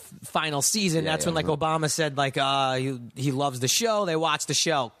Entourage's final season, that's when like Obama said like he loves the show. They watched the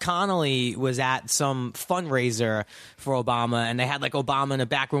show. Connolly was at some fundraiser for Obama, and they had like Obama in a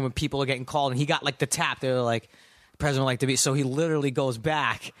back room, and people are getting called, and he got like the tap. They were like, president would like to be. So he literally goes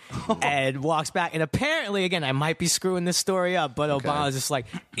back and walks back. And apparently, again, I might be screwing this story up, but Obama's just like,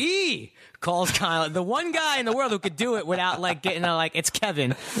 calls Connolly, the one guy in the world who could do it without like getting like, it's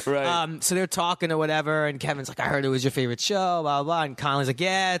Kevin. Right. So they're talking or whatever, and Kevin's like, I heard it was your favorite show, blah, blah, blah. And Connolly's like,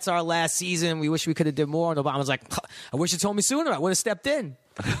 yeah, it's our last season. We wish we could have did more. And Obama's like, I wish you told me sooner. I would have stepped in.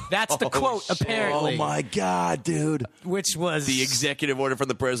 That's the quote, apparently. Oh, my God, dude. Which was the executive order from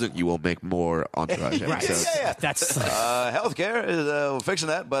the president. You will make more Entourage episodes. Yeah. That's healthcare is fixing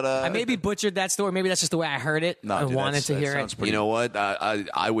that, but I maybe butchered that story. Maybe that's just the way I heard it. I wanted to hear it. You know what?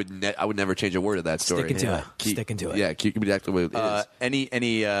 I would never change a word of that story. Sticking to it. Yeah, keep it exactly the way it is.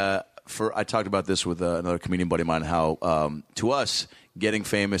 Any I talked about this with another comedian buddy of mine, how to us, getting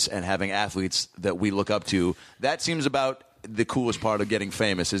famous and having athletes that we look up to, that seems about the coolest part of getting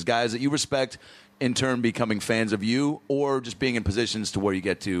famous, is guys that you respect in turn becoming fans of you, or just being in positions to where you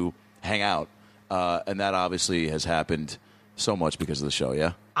get to hang out. And that obviously has happened so much because of the show,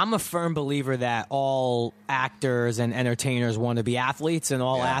 yeah? I'm a firm believer that all actors and entertainers want to be athletes, and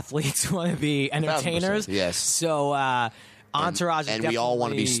all athletes want to be entertainers. 1000%, yes. So Entourage and is we all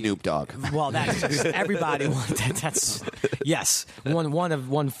want to be definitely- Snoop Dogg. Well, that's everybody wants that. That's yes,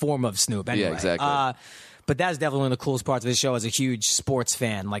 one form of Snoop. Anyway. Yeah, exactly. But that's definitely one of the coolest parts of the show as a huge sports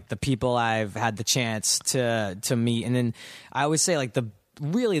fan. Like the people I've had the chance to meet, and then I always say like the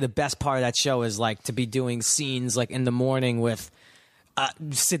best part of that show is like to be doing scenes like in the morning with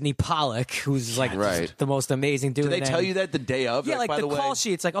Sidney Pollack, who's like Right. just the most amazing dude. Do they And tell then- you that the day of? Yeah, like by the way? call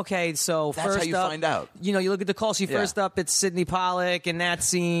sheet. It's like, okay, so That's first how you up, find out. you know, you look at the call sheet. Yeah. First up, it's Sidney Pollack in that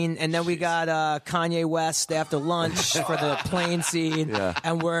scene, and then we got Kanye West after lunch for the plane scene,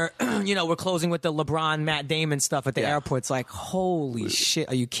 and we're, we're closing with the LeBron, Matt Damon stuff at the airport. It's like, holy shit,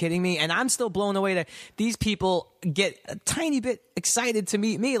 are you kidding me? And I'm still blown away that these people get a tiny bit excited to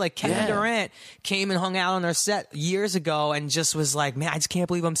meet me. Like Kevin Durant came and hung out on our set years ago and just was like, man, I just can't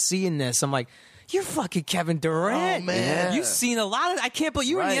believe I'm seeing this. I'm like, you're fucking Kevin Durant. Oh, man. You've seen a lot of, I can't believe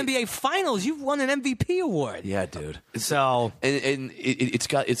you were in the NBA Finals. You've won an MVP award. Yeah, dude. So, And it's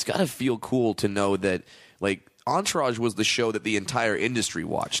got to feel cool to know that like Entourage was the show that the entire industry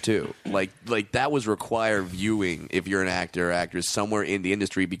watched too. Like that was required viewing if you're an actor or actress somewhere in the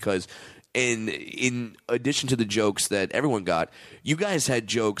industry, because in addition to the jokes that everyone got, you guys had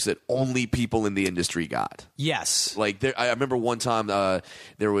jokes that only people in the industry got. yes. Like I remember one time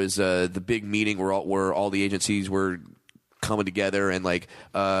there was the big meeting where all the agencies were coming together, and like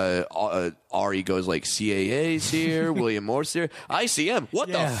Ari goes like, CAA's here, William Morse here, ICM. What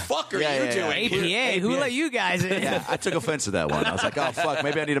the fuck are you doing? APA, who let you guys in? Yeah, I took offense to that one. I was like, oh, fuck,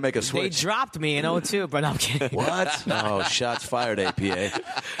 maybe I need to make a They switch. dropped me in 02, but I'm kidding. What? Oh, shots fired, APA.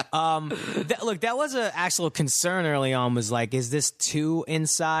 Look, that was an actual concern early on, was like, is this too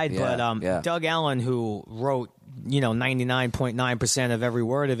inside? Yeah, But yeah. Doug Ellen, who wrote 99.9% of every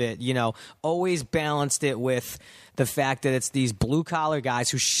word of it, always balanced it with the fact that it's these blue collar guys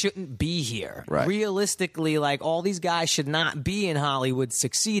who shouldn't be here. Right. Realistically, like all these guys should not be in Hollywood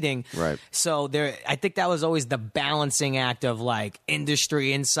succeeding. Right. So I think that was always the balancing act of like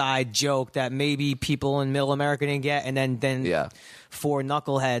industry inside joke that maybe people in middle America didn't get, and then Yeah. four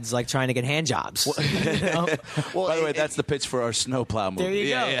knuckleheads like trying to get hand jobs. Well, by the way, that's the pitch for our snowplow movie. There you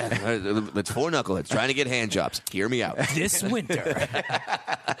go. Yeah. It's four knuckleheads trying to get hand jobs. Hear me out. This winter.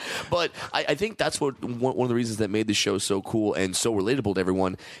 But I think that's one of the reasons that made the show so cool and so relatable to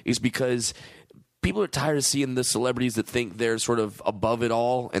everyone, is because people are tired of seeing the celebrities that think they're sort of above it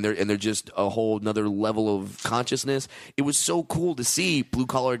all, and they're just a whole another level of consciousness. It was so cool to see blue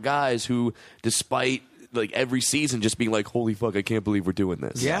collar guys who, despite like every season, just being like, holy fuck, I can't believe we're doing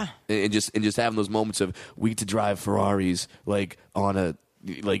this. Yeah. And just having those moments of, we get to drive Ferraris like on a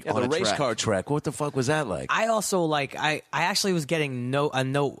on the a race track. car track. What the fuck was that like? I also I actually was getting a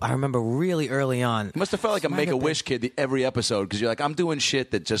note. I remember really early on. It must have felt like a Make-A-Wish kid every episode, because you're like, I'm doing shit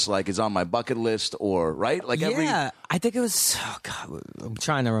that just like is on my bucket list, or right? Like every. Yeah, I think it was. Oh God, I'm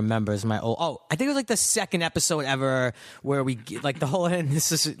trying to remember. Is my old? Oh, I think it was like the second episode ever where we like the whole. And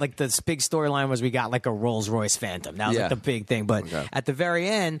this is like this big storyline was we got like a Rolls Royce Phantom. That was Yeah. like the big thing. But at the very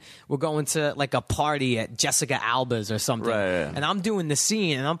end, we're going to like a party at Jessica Alba's or something. Right, yeah. And I'm doing the scene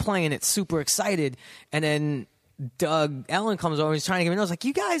and I'm playing it super excited, and then Doug Ellen comes over and he's trying to give me notes. Like,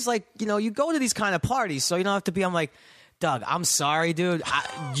 you guys, like, you go to these kind of parties, so you don't have to be. I'm like, Doug, I'm sorry, dude.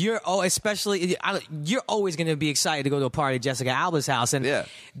 You're always going to be excited to go to a party at Jessica Alba's house. And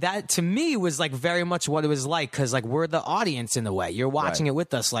that, to me, was like very much what it was like, because like we're the audience in a way. You're watching it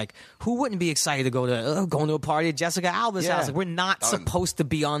with us. Like, who wouldn't be excited to go to a party at Jessica Alba's house? Like, we're not supposed to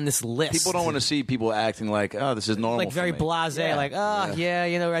be on this list. People don't want to see people acting like, oh, this is normal. like very for me. blasé, like,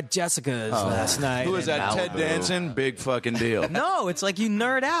 we're at Jessica's last night. Who is that? Malibu. Ted Danson? Big fucking deal. No, it's like you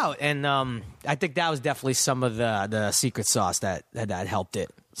nerd out, and I think that was definitely some of the secret sauce that helped it.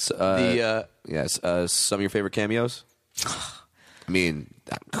 So, Yes. some of your favorite cameos? I mean,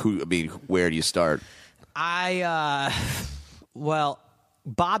 where do you start? Well,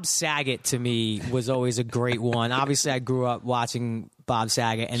 Bob Saget to me was always a great one. Obviously, I grew up watching Bob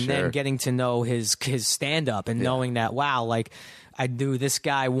Saget, and then getting to know his stand up and knowing that, wow, like I knew this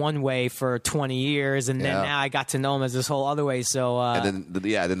guy one way for 20 years, and then now I got to know him as this whole other way. So and then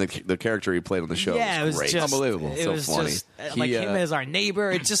the character he played on the show yeah, was it was great. just Unbelievable. It So was funny. just like him as our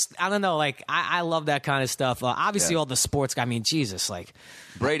neighbor. It just I don't know. Like I love that kind of stuff. Obviously, all the sports. I mean, Jesus, like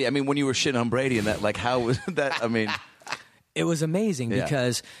Brady. I mean, when you were shitting on Brady and that, like, how was that? I mean, it was amazing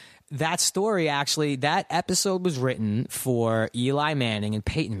because that story actually, that episode was written for Eli Manning and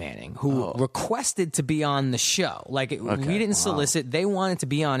Peyton Manning, who requested to be on the show. Like, we didn't solicit. They wanted to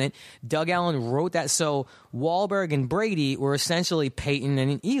be on it. Doug Allen wrote that. So Wahlberg and Brady were essentially Peyton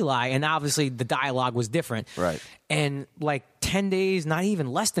and Eli, and obviously the dialogue was different. Right. And like 10 days, not even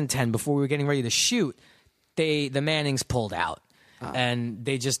less than 10, before we were getting ready to shoot, the Mannings pulled out. And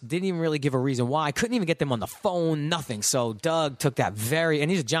they just didn't even really give a reason why. I couldn't even get them on the phone, nothing. So Doug took that and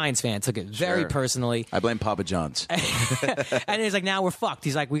he's a Giants fan, took it very personally. I blame Papa John's. And he's like, now we're fucked.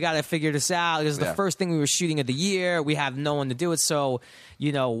 He's like, we got to figure this out. This is the first thing we were shooting of the year. We have no one to do it. So,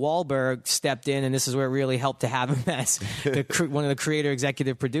 Wahlberg stepped in, and this is where it really helped to have him as one of the creator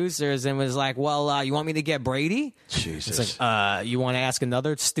executive producers, and was like, well, you want me to get Brady? Jesus. It's like, you want to ask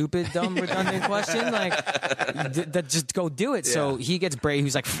another stupid, dumb, redundant question? Like, just go do it. So he gets Brady,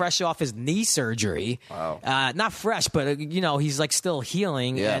 who's like fresh off his knee surgery. Wow. Not fresh, but, he's like still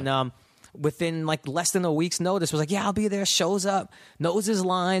healing. Yeah. And, within like less than a week's notice was like, yeah, I'll be there, shows up, knows his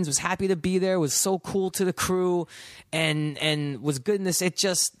lines, was happy to be there, was so cool to the crew, and was goodness.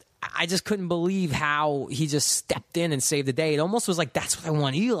 I just couldn't believe how he just stepped in and saved the day. It almost was like, that's what I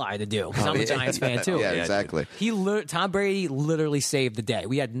want Eli to do, because I'm a Giants fan too. Yeah, exactly. Tom Brady literally saved the day.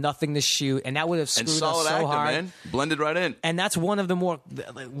 We had nothing to shoot, and that would have screwed us so actor, hard. Man. Blended right in. And that's one of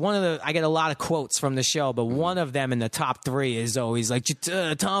the I get a lot of quotes from the show, but one of them in the top 3 is always like,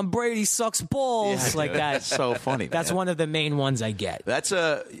 Tom Brady sucks balls. Like that. That's so funny. That's man. one of the main ones I get. That's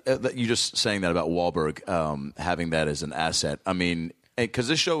you just saying that about Wahlberg having that as an asset. I mean, because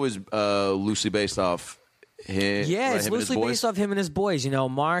this show is loosely based off him. Yeah, right, it's him and his loosely boys? based off him and his boys.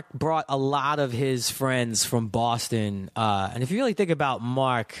 Mark brought a lot of his friends from Boston. And if you really think about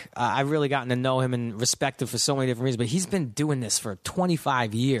Mark, I've really gotten to know him and respect him for so many different reasons. But he's been doing this for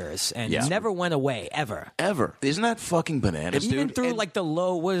 25 years and never went away, ever. Ever. Isn't that fucking bananas, Even dude? through like the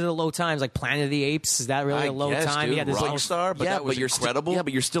low times, like Planet of the Apes. Is that really I a low guess, time? Dude, He had this Rockstar, but that was you're incredible.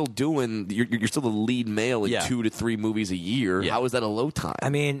 but you're still doing. You're still the lead male in 2 to 3 movies a year. Yeah. How is that a low time? I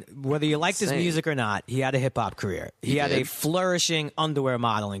mean, whether you liked his Insane. music or not, he had a hip hop career. He had a did? flourishing underwear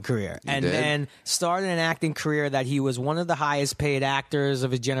modeling career, and did? then started an acting career that he was one of the highest paid actors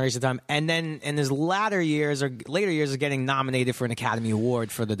of his generation at the time. And then in his later years of getting nominated for an Academy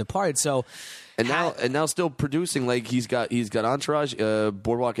Award for The Departed. So. And now still producing, like he's got Entourage,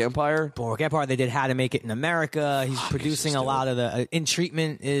 Boardwalk Empire. Boardwalk Empire. They did How to Make It in America. He's producing a lot of the In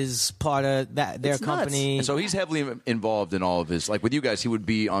Treatment is part of that their It's company. And so he's heavily involved in all of his. Like with you guys, he would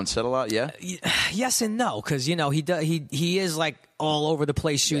be on set a lot. Yeah. Yes and no, because he is like all over the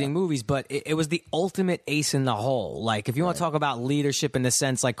place shooting movies, but it was the ultimate ace in the hole. Like if you want to talk about leadership in the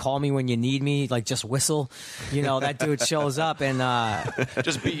sense like call me when you need me, like just whistle, that dude shows up and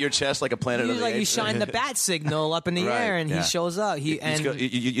just beat your chest like a Planet of the Apes. You shine the bat signal up in the air and he shows up. You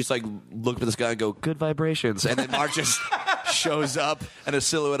just like look at this guy and go good vibrations, and then Mark just shows up and a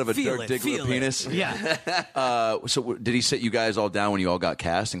silhouette of a Feel Dirk it, Diggler feel it. penis. Yeah. So did he sit you guys all down when you all got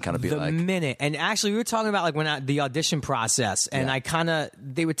cast and kind of be the like minute. And actually, we were talking about like the audition process, and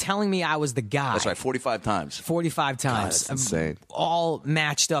they were telling me I was the guy. That's right, 45 times. 45 times. that's insane. All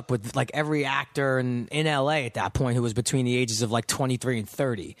matched up with like every actor in LA at that point who was between the ages of like 23 and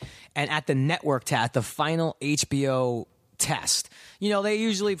 30. And at the network test, the final HBO test. They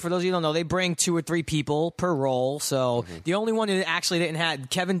usually, for those of you who don't know, they bring 2 or 3 people per role. So the only one who actually didn't have,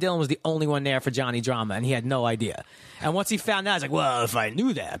 Kevin Dillon was the only one there for Johnny Drama, and he had no idea. And once he found out, he's like, well, if I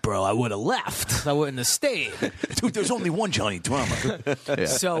knew that, bro, I would have left. I wouldn't have stayed. Dude, there's only one Johnny Drama.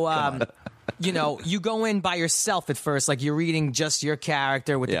 So, you go in by yourself at first, like you're reading just your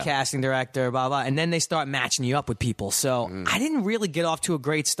character with the casting director, blah, blah, and then they start matching you up with people. So I didn't really get off to a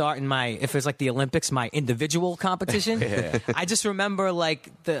great start in if it's like the Olympics, my individual competition. I just remember like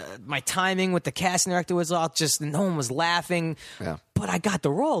my timing with the casting director was off, just no one was laughing. Yeah. But I got the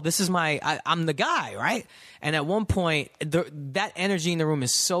role. This is I'm the guy, right? And at one point, that energy in the room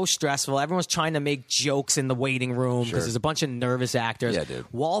is so stressful. Everyone's trying to make jokes in the waiting room because there's a bunch of nervous actors. Yeah, dude.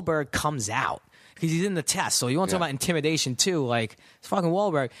 Wahlberg comes out because he's in the test. So you want to talk about intimidation too? Like it's fucking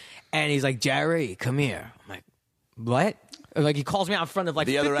Wahlberg, and he's like, Jerry, come here. I'm like, what? Like he calls me out in front of like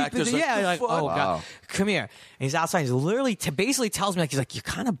the other actors. Yeah, like, oh god, come here. And he's outside. He's literally basically tells me like he's like, you're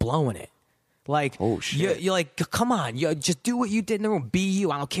kind of blowing it. Like, Oh, shit. You're like, come on, you just do what you did in the room. Be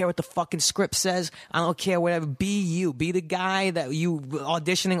you. I don't care what the fucking script says. I don't care whatever. Be you. Be the guy that you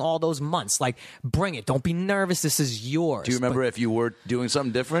auditioning all those months. Like, bring it. Don't be nervous. This is yours. Do you remember if you were doing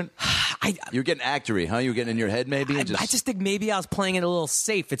something different? You're getting actory, huh? You were getting in your head, maybe. I just think maybe I was playing it a little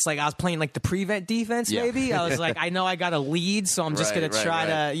safe. It's like I was playing like the prevent defense. Yeah. Maybe I was like, I know I got a lead, so I'm just Right, gonna right,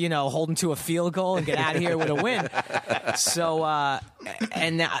 try right. to hold them to a field goal and get out of here with a win. So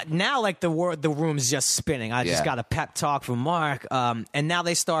and now like the room's just spinning. I just Yeah. got a pep talk from Mark, and now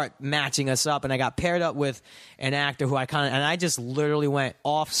they start matching us up, and I got paired up with an actor who and I just literally went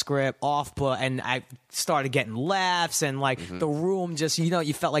off script, off book, and I started getting laughs, and like the room just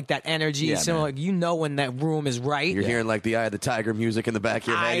you felt like that energy. Yeah, So man. like when that room is right. You're hearing like the Eye of the Tiger music in the back of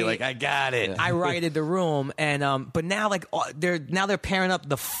your head. You're like, I got it. I righted the room, and but now like they're pairing up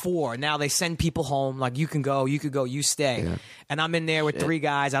the 4. Now they send people home. Like you can go, you stay, and I'm in there with 3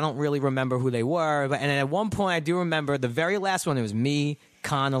 guys. I don't really remember who they were, but and at one point I do remember the very last one. It was me,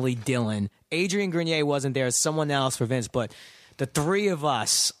 Connolly, Dylan, Adrian Grenier wasn't there. Someone else for Vince, but. The 3 of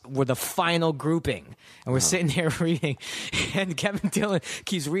us were the final grouping, and we're sitting there reading, and Kevin Dillon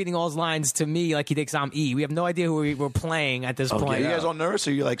keeps reading all his lines to me like he thinks I'm E. We have no idea who we're playing at this Are point. you guys all nervous,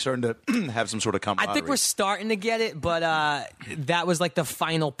 or are you like starting to have some sort of camaraderie? I think we're starting to get it, but that was like the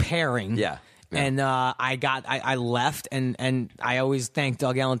final pairing. Yeah. And I left, and I always thank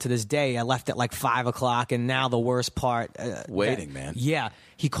Doug Ellen to this day. I left at like 5 o'clock, and now the worst part. Waiting, man. Yeah.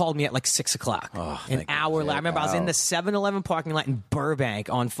 He called me at like 6 o'clock. Oh, an thank hour God. later. I remember I was in Wow. the 7-Eleven parking lot in Burbank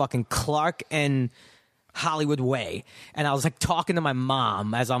on fucking Clark and Hollywood Way, and I was like talking to my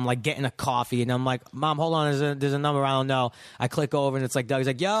mom as I'm like getting a coffee, and I'm like, Mom, hold on, there's a number I don't know. I click over and it's like Doug. He's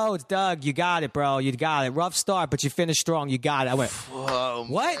like, Yo, it's Doug. You got it, bro. You got it. Rough start, but you finished strong. You got it. I went, Whoa,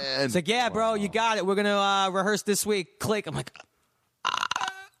 what? man. It's like, yeah, bro, you got it. We're gonna rehearse this week. Click. I'm like,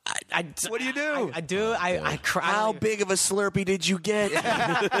 What do you do? I cry. How big of a Slurpee did you get?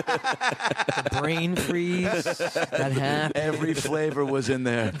 brain freeze that happened. Every flavor was in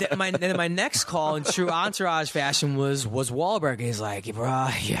there. Then my next call in true Entourage fashion was Wahlberg. He's like, bro,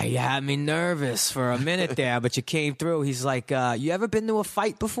 yeah, you had me nervous for a minute there, but you came through. He's like, you ever been to a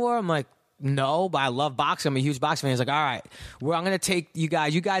fight before? I'm like, no, but I love boxing. I'm a huge boxing fan. He's like, all right, well, I'm going to take you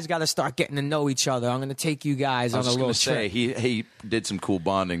guys. You guys got to start getting to know each other. I'm going to take you guys I on was a just little going to say, trip. he did some cool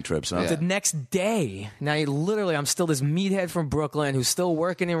bonding trips, huh? The next day, now I'm still this meathead from Brooklyn who's still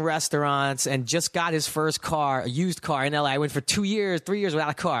working in restaurants and just got his first car, a used car in LA. I went for 3 years without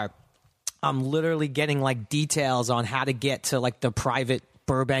a car. I'm literally getting like details on how to get to like the private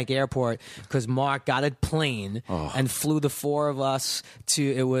Burbank Airport because Mark got a plane and flew the 4 of us to,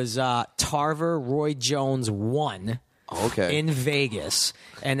 it was Tarver Roy Jones 1. Okay. In Vegas,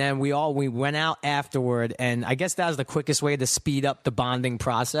 and then we went out afterward, and I guess that was the quickest way to speed up the bonding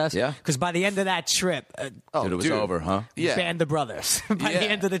process. Yeah. Because by the end of that trip, Dude, it was over, huh? Yeah. Band of Brothers. By the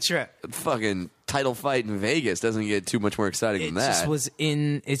end of the trip, Fucking title fight in Vegas doesn't get too much more exciting than that.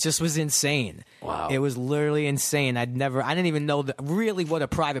 it just was insane. Wow. It was literally insane. I didn't even know really what a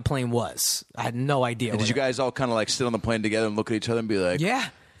private plane was. I had no idea. And did you guys all kind of like sit on the plane together and look at each other and be like, Yeah.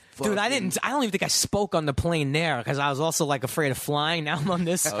 Dude, I don't even think I spoke on the plane there because I was also like afraid of flying. Now I'm on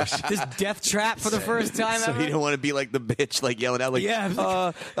this death trap for the first time so ever. you don't want to be like the bitch, like yelling out, like,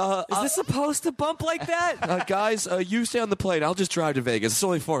 Yeah. Is this supposed to bump like that? guys, you stay on the plane. I'll just drive to Vegas. It's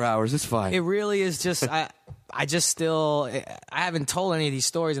only 4 hours. It's fine. It really is just I haven't told any of these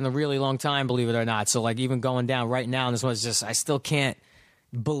stories in a really long time, believe it or not. So like even going down right now, and this one's just I still can't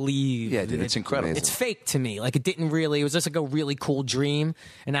believe. Yeah, dude, it's incredible. It's fake to me. Like it was just like a really cool dream,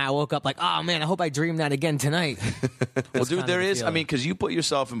 and I woke up like, oh man, I hope I dream that again tonight. Well, dude, there is. I mean, because you put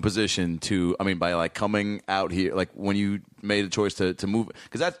yourself in position to. I mean, by like coming out here, like when you made a choice to move,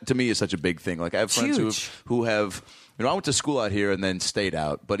 because that to me is such a big thing. Like I have friends huge. who have. You know, I went to school out here and then stayed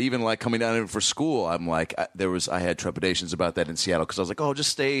out. But even like coming down here for school, I'm like, I had trepidations about that in Seattle because I was like, oh,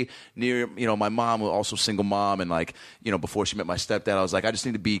 just stay near. You know, my mom was also a single mom, and like, you know, before she met my stepdad, I was like, I just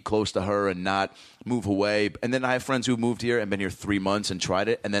need to be close to her and not move away. And then I have friends who moved here and been here 3 months and tried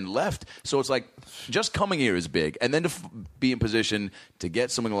it and then left. So it's like just coming here is big, and then to be in position to get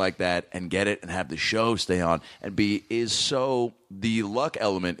something like that and get it and have the show stay on and is so. The luck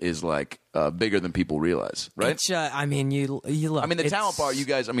element is like bigger than people realize, right? I mean, you look. I mean, the talent part, you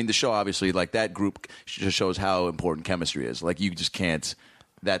guys. I mean, the show obviously, like that group, just shows how important chemistry is. Like, you just can't.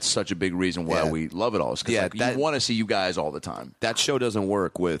 That's such a big reason why we love it all. Because you want to see you guys all the time. That show doesn't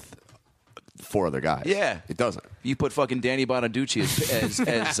work with 4 other guys. Yeah. It doesn't. You put fucking Danny Bonaducci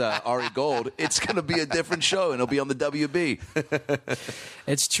as Ari Gold, it's going to be a different show, and it'll be on the WB.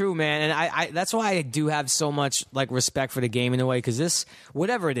 It's true, man, and I that's why I do have so much like respect for the game in a way, because this,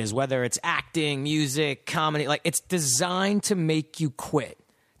 whatever it is, whether it's acting, music, comedy, like it's designed to make you quit.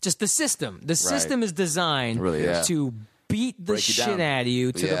 Just the system. The system is designed really is. to beat the Break you shit down. out of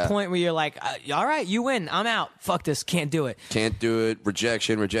you to the point where you're like, all right, you win. I'm out. Fuck this. Can't do it. Can't do it.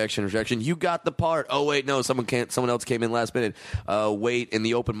 Rejection. You got the part. Oh wait, no, someone else came in last minute. Wait in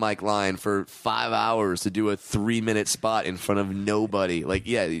the open mic line for 5 hours to do a 3-minute spot in front of nobody. Like,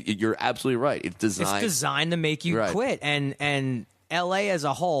 yeah, you're absolutely right. It's designed to make you quit. And LA as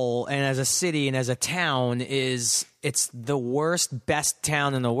a whole and as a city and as a town it's the worst, best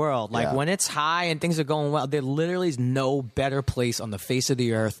town in the world. Like when it's high and things are going well, there literally is no better place on the face of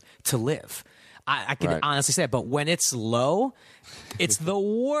the earth to live. I can honestly say it, but when it's low, it's the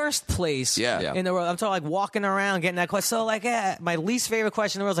worst place in the world. I'm talking like walking around, getting that question. So like, my least favorite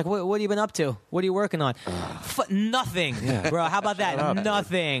question in the world is like, what have you been up to? What are you working on? Nothing, bro. How about that?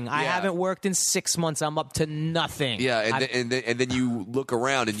 Nothing. I haven't worked in 6 months. I'm up to nothing. Yeah, and then you look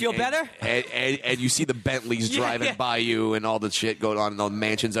around and feel better, and you see the Bentleys driving by you and all the shit going on, and the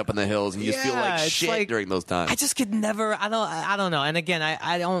mansions up in the hills, and you just feel like shit during those times. I just could never. I don't know. And again,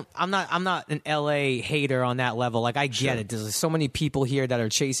 I'm not an LA hater on that level. Like I get it. There's so many people here that are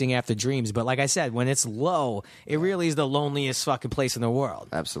chasing after dreams, but like I said, when it's low, it really is the loneliest fucking place in the world.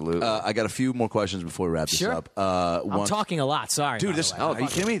 Absolutely. I got a few more questions before we wrap this up. I'm talking a lot. Sorry, dude. Are you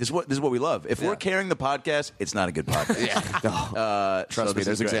kidding me? This is what we love. If we're carrying the podcast, it's not a good podcast. Trust me,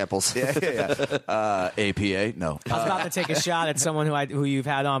 there's examples. APA, no. I was about to take a shot at someone who you've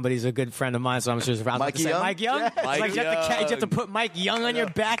had on, but he's a good friend of mine, so I'm sure. Mike Young. Mike Young. Yeah. Like you have to put Mike Young on your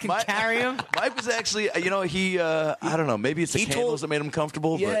back and carry him. Mike was actually, he. I don't know. Maybe it's the candles that made him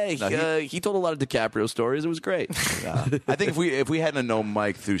comfortable. Yeah, but no, he told a lot of DiCaprio stories. It was great. I think if we hadn't known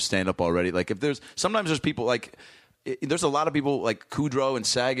Mike through stand up already, like sometimes there's people like. There's a lot of people like Kudrow and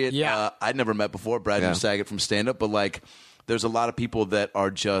Saget. I'd never met before. Brad and Saget from stand up, but like. There's a lot of people that are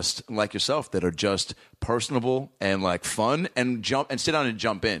just like yourself that are just personable and like fun and sit down and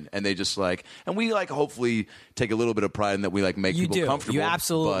jump in, and they just like, and we like hopefully take a little bit of pride in that we like make people comfortable. You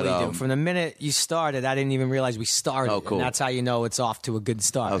absolutely do. From the minute you started, I didn't even realize we started. Oh, cool. And that's how you know it's off to a good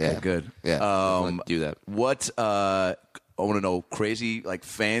start. Okay, good. Yeah, do that. What I want to know crazy like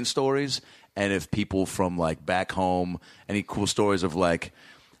fan stories, and if people from like back home, any cool stories of like.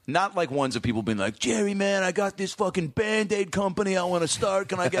 Not like ones of people being like, Jerry, man, I got this fucking Band-Aid company I want to start.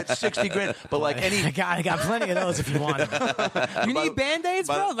 Can I get 60 grand? But like any... I got plenty of those if you want them. You need Band-Aids,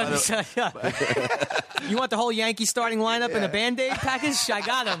 bro? Let me tell you. You want the whole Yankee starting lineup in a Band-Aid package? I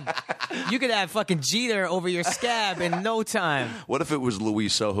got them. You could have fucking Jeter over your scab in no time. What if it was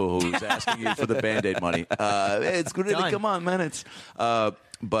Luis Soho who was asking you for the Band-Aid money? It's really, Done. come on, man. It's... or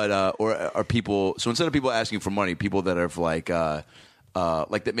are people... So instead of people asking for money, people that are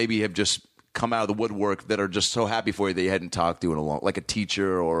like that maybe have just come out of the woodwork that are just so happy for you that you hadn't talked to in a long, like a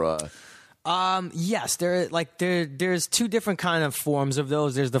teacher or yes, there's two different kind of forms of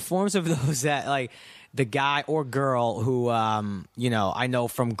those. There's the forms of those that like the guy or girl who I know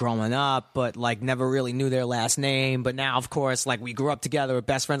from growing up, but like never really knew their last name. But now, of course, like we grew up together, we're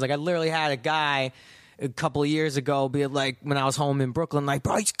best friends. Like I literally had a guy a couple of years ago be like when I was home in Brooklyn, like,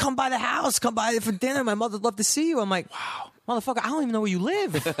 bro, you should come by the house, come by for dinner. My mother'd love to see you. I'm like, wow. Motherfucker, I don't even know where you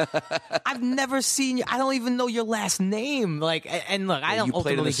live. I've never seen you. I don't even know your last name. Like, and look, I don't. You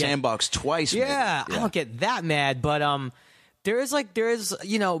played in the Sandbox twice. Yeah, I don't get that mad, but there is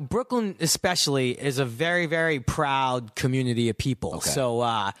Brooklyn especially is a very, very proud community of people. Okay.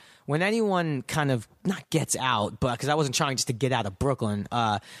 So when anyone kind of not gets out, but because I wasn't trying just to get out of Brooklyn,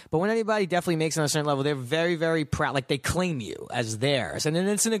 but when anybody definitely makes it on a certain level, they're very, very proud. Like they claim you as theirs, and then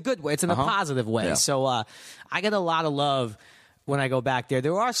it's in a good way. It's in a positive way. Yeah. So I get a lot of love when I go back there.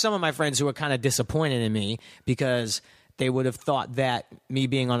 There are some of my friends who are kind of disappointed in me because they would have thought that me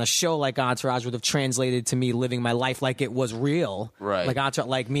being on a show like Entourage would have translated to me living my life like it was real. Right. Like Entourage,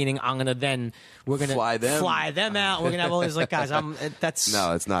 like meaning we're gonna fly them out. We're gonna have all these like guys. No,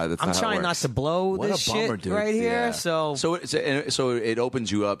 it's not. I'm trying not to blow this shit right here. Yeah. So it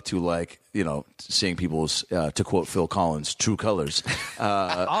opens you up to like seeing people's to quote Phil Collins true colors.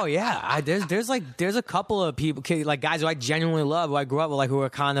 Oh yeah, there's a couple of people like guys who I genuinely love who I grew up with like who are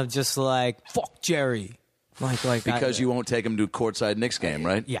kind of just like fuck Jerry. Like because you won't take him to a courtside Knicks game,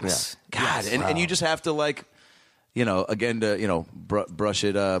 right? Yes. Yeah. God, yes. And you just have to like, again to brush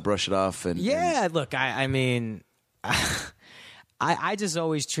it off and yeah. And look, I mean, I just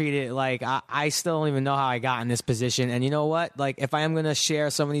always treat it like I still don't even know how I got in this position. And you know what? Like, if I am going to share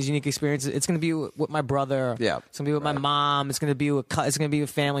some of these unique experiences, it's going to be with my brother. Yeah. It's going to be with my mom. It's going to be with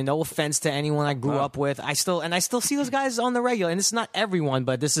family. No offense to anyone I grew up with. I still see those guys on the regular. And it's not everyone,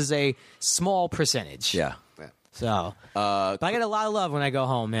 but this is a small percentage. Yeah. So, but I get a lot of love when I go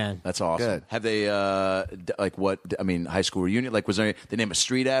home, man. That's awesome. Good. Have they, high school reunion? Like, was there they name a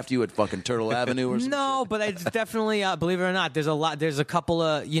street after you at fucking Turtle Avenue or something? No, but I definitely, believe it or not, there's a couple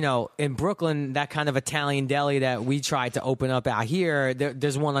of, in Brooklyn, that kind of Italian deli that we tried to open up out here.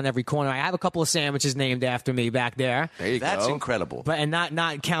 There's one on every corner. I have a couple of sandwiches named after me back there. There you That's go. incredible. But, and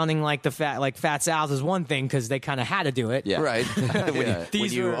not counting like Fat Sal's is one thing because they kind of had to do it. Yeah. Right.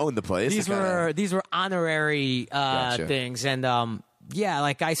 when you own the place. These were honorary Gotcha. things, and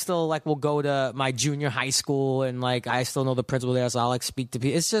like I still will go to my junior high school, and like I still know the principal there, so I'll speak to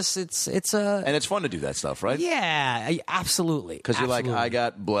people. It's just it's a And it's fun to do that stuff, right? yeah, absolutely. Because you're like, Absolutely. I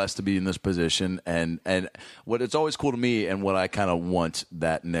got blessed to be in this position, and what it's always cool to me, and what I kind of want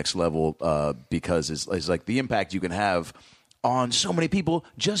that next level, because is like the impact you can have on so many people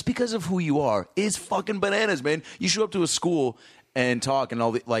just because of who you are is fucking bananas, man. You show up to a school and talk and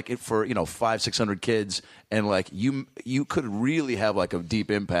all the for 500-600 kids, and like you could really have like a deep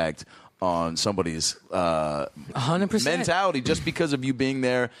impact on somebody's 100% mentality just because of you being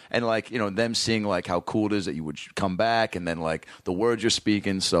there, and them seeing like how cool it is that you would come back, and then like the words you're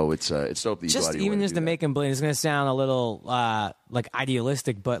speaking. So it's dope that you go just out of your even way to just do to that. make him believe. It's gonna sound a little like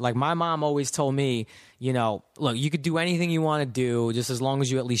idealistic, but like my mom always told me, look, you could do anything you want to do just as long as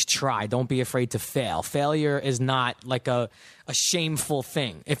you at least try. Don't be afraid to fail. Failure is not like a shameful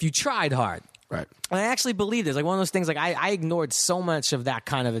thing if you tried hard. Right. And I actually believe this. Like one of those things, like I ignored so much of that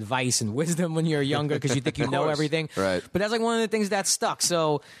kind of advice and wisdom when you're younger because you think you know everything. Right. But that's like one of the things that stuck.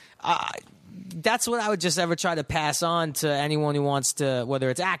 So that's what I would just ever try to pass on to anyone who wants to, whether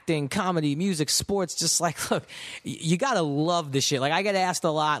it's acting, comedy, music, sports, just like, look, you got to love this shit. Like I get asked a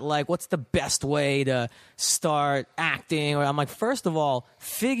lot, like, what's the best way to start acting? Or I'm like, first of all,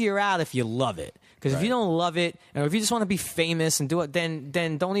 figure out if you love it. Because if you don't love it, or if you just want to be famous and do it, then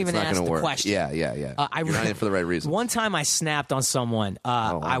don't even It's not ask gonna the work. question. Yeah. You're not in it for the right reasons. One time I snapped on someone.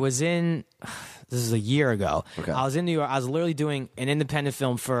 I was in, this is a year ago. Okay. I was in New York. I was literally doing an independent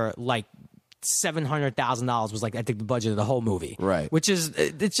film for like $700,000 was like I think the budget of the whole movie. Right. Which is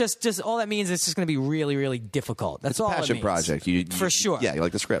it's just all that means. It's just going to be really really difficult. That's all. Passion it means. project. For sure. Yeah, you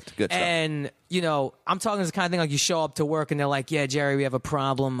like the script. Good stuff. And I'm talking this kind of thing like you show up to work and they're like, yeah, Jerry, we have a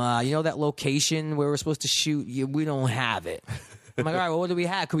problem. That location where we're supposed to shoot, we don't have it. I'm like, all right, well, what do we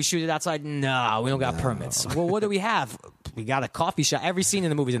have? Could we shoot it outside? No, we don't got permits. Well, what do we have? We got a coffee shop. Every scene in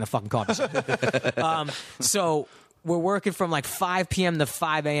the movie is in a fucking coffee shop. So we're working from like 5 p.m. to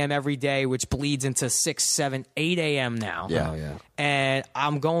 5 a.m. every day, which bleeds into 6, 7, 8 a.m. now. Yeah. And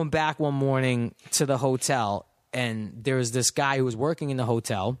I'm going back one morning to the hotel, and there was this guy who was working in the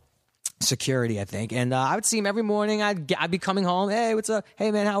hotel, security, I think. And I would see him every morning. I'd be coming home. Hey, what's up? Hey,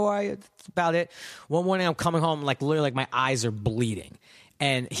 man, how are you? That's about it. One morning I'm coming home, like literally like my eyes are bleeding.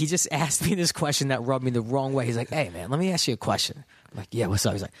 And he just asked me this question that rubbed me the wrong way. He's like, hey, man, let me ask you a question. I'm like, yeah, what's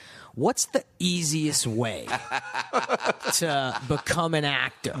up? He's like, what's the easiest way to become an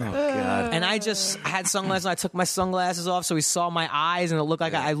actor? Oh, God. And I had sunglasses. And I took my sunglasses off so he saw my eyes, and it looked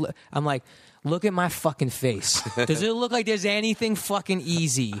like I'm like, look at my fucking face. Does it look like there's anything fucking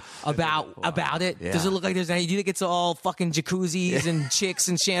easy about it? Yeah. Does it look like there's any? Do you think it's all fucking jacuzzis and chicks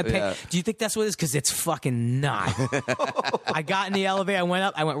and champagne? Yeah. Do you think that's what it is? Because it's fucking not. I got in the elevator. I went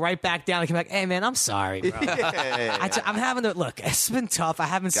up. I went right back down. I came back. Hey man, I'm sorry, bro. I'm having to look. It's been tough. I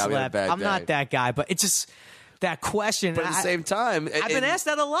haven't Gotta be a slept. bad I'm day. not that guy, but it's just. That question. But at the same time, I've been asked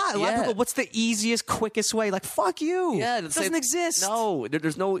that a lot. A lot of people, what's the easiest, quickest way? Like, fuck you. Yeah, it doesn't exist. No,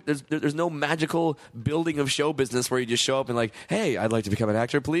 there's no magical building of show business where you just show up and like, hey, I'd like to become an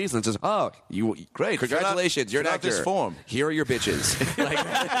actor, please. And it's just, oh, you great, congratulations, you're an fill out actor. this form. Here are your bitches.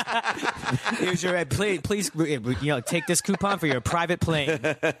 Here's your please, take this coupon for your private plane.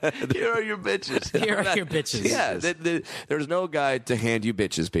 Here are your bitches. Here are your bitches. Yeah, there's no guide to hand you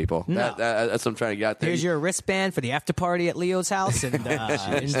bitches, people. No. That's what I'm trying to get out there. Here's your wristband for the after party at Leo's house, and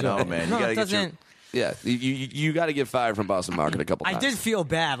enjoy. No, man, you No, gotta it get your- doesn't. Yeah, you got to get fired from Boston Market a couple I times. did feel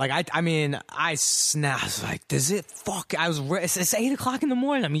bad. Like I snapped. I was like, does it? Fuck! It's 8 o'clock in the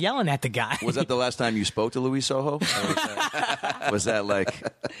morning. I'm yelling at the guy. Was that the last time you spoke to Louis Soho? Or was that like?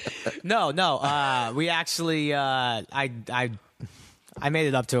 No. We actually. I made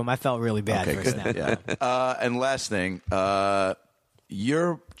it up to him. I felt really bad Okay, for a good. snap. Yeah. And last thing,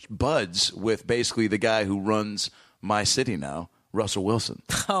 you're buds with basically the guy who runs My City now. Russell Wilson.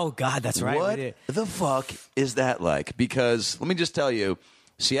 Oh God, that's right. What we did. the fuck is that like? Because let me just tell you,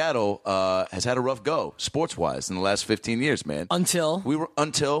 Seattle has had a rough go sports-wise in the last 15 years, man. Until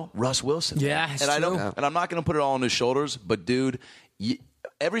Russ Wilson. Yeah, man. it's and I true. don't, and I'm not going to put it all on his shoulders, but dude,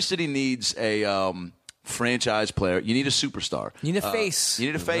 every city needs a franchise player. You need a superstar. You need a face. You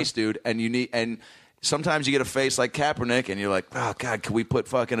need a face, dude, and sometimes you get a face like Kaepernick, and you're like, oh God, can we put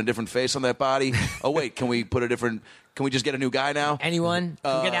fucking a different face on that body? Oh wait, can we put a different? Can we just get a new guy now? Anyone?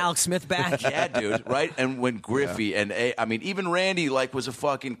 Can we get Alex Smith back? Yeah, dude, right? And when Griffey and I mean, even Randy was a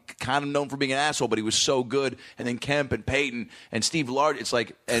fucking kind of known for being an asshole, but he was so good. And then Kemp and Peyton and Steve Lard, it's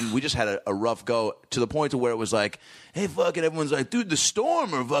like, and we just had a rough go to the point to where it was like, hey, fucking, everyone's like, dude, the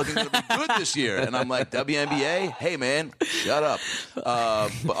Storm are fucking gonna be good this year, and I'm like, WNBA, hey man, shut up.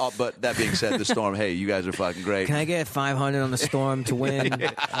 But that being said, the Storm, hey, you guys are fucking great. Can I get 500 on the Storm to win?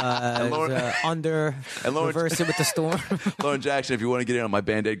 Under and Lauren, reverse it with the Storm. Lauren Jackson, if you want to get in on my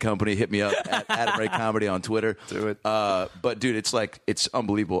Band-Aid company, hit me up at Adam Ray Comedy on Twitter. Do it. But dude, it's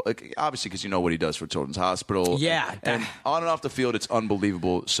unbelievable. Like, obviously, because you know what he does for Children's Hospital. Yeah. and on and off the field, it's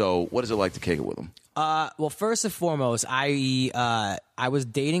unbelievable. So, what is it like to kick it with him? Well, first and foremost, I was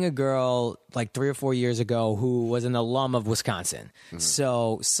dating a girl like 3 or 4 years ago who was an alum of Wisconsin. Mm-hmm.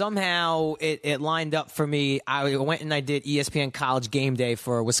 So somehow it lined up for me. I went and I did ESPN College Game Day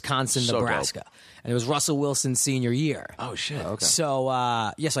for Wisconsin, So Nebraska. And it was Russell Wilson's senior year. Oh, shit. Okay. So,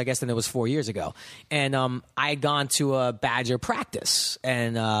 yes, I guess then it was 4 years ago. And I had gone to a Badger practice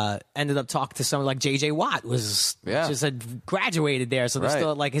and ended up talking to someone like J.J. Watt was just had graduated there. So there's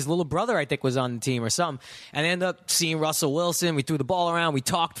still, like, his little brother, I think, was on the team or something. And I ended up seeing Russell Wilson. We threw the ball around. We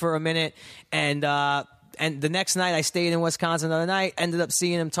talked for a minute. And the next night I stayed in Wisconsin the other night, ended up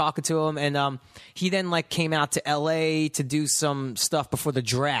seeing him, talking to him. And he then, like, came out to L.A. to do some stuff before the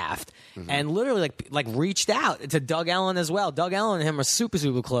draft. Mm-hmm. And literally, like reached out to Doug Ellen as well. Doug Ellen and him are super,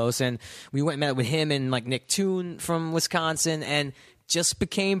 super close. And we went and met with him and, like, Nick Toon from Wisconsin. And just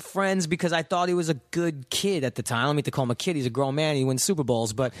became friends because I thought he was a good kid at the time. I don't mean to call him a kid. He's a grown man. He wins Super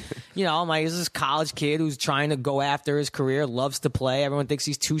Bowls. But, you know, I'm like, he's this college kid who's trying to go after his career, loves to play. Everyone thinks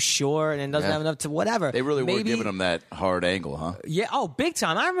he's too short and doesn't have enough to whatever. They really were giving him that hard angle, huh? Yeah. Oh, big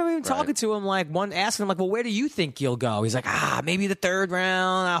time. I remember even talking to him, like, asking him, like, well, where do you think you'll go? He's like, maybe the third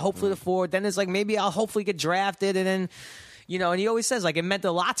round, hopefully the fourth. Then it's like, maybe I'll hopefully get drafted. And then, you know, and he always says, like, it meant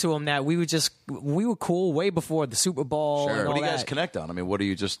a lot to him that we were cool way before the Super Bowl. Sure. And What do you all guys that. connect on? I mean, what do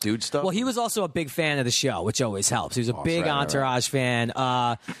you just dude stuff? Well, he was also a big fan of the show, which always helps. He was a big Entourage fan.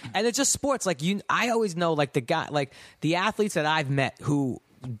 And it's just sports. Like, I always know, like, the athletes that I've met who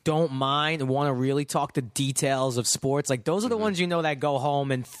don't mind and want to really talk the details of sports. Like, those are the ones, you know, that go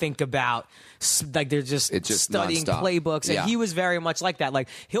home and think about, like, they're just studying nonstop. playbooks. And he was very much like that. Like,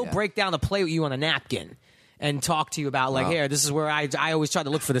 he'll break down a play with you on a napkin and talk to you about, like, here, this is where I always try to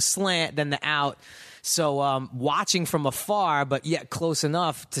look for the slant, then the out. So watching from afar, but yet close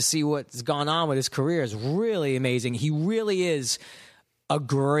enough to see what's gone on with his career is really amazing. He really is a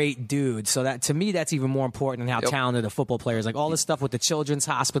great dude. So that, to me, that's even more important than how talented a football player is. Like, all this stuff with the Children's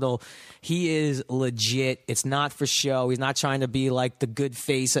Hospital, he is legit. It's not for show. He's not trying to be like the good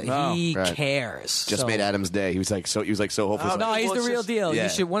face. He cares. Just made Adam's day. He was like so hopeful. No, he's the real deal. Yeah. You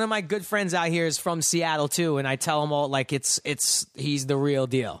should. One of my good friends out here is from Seattle too, and I tell him all, like, he's the real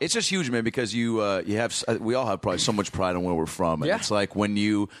deal. It's just huge, man, because we all have probably so much pride in where we're from. And it's like when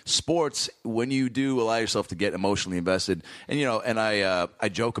you do allow yourself to get emotionally invested, and, you know, and I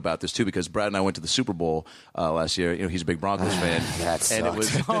joke about this too because Brad and I went to the Super Bowl last year. You know, he's a big Broncos fan. That sucks. And it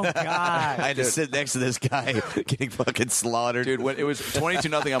was, Oh God! I had to sit next to this guy getting fucking slaughtered. dude, when it was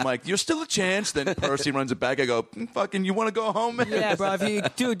 22-0, I'm like, you're still a chance. Then Percy runs it back. I go, fucking, you want to go home, man? Yeah, bro.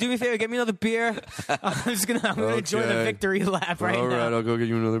 If you do me a favor, get me another beer. I'm gonna enjoy the victory lap right All now. right, I'll go get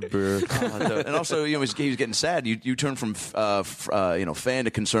you another beer. And also, you know, he was getting sad. You turn from fan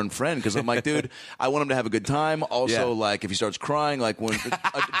to concerned friend because I'm like, dude, I want him to have a good time. Also, like, if he starts crying, like when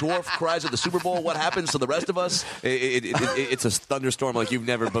a dwarf cries at the Super Bowl, what happens to the rest of us? It's a thunderstorm like you've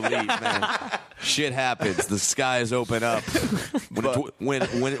never believed, man. Shit happens. The skies open up. When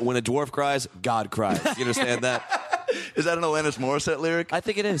a dwarf cries, God cries. You understand that? Is that an Alanis Morissette lyric? I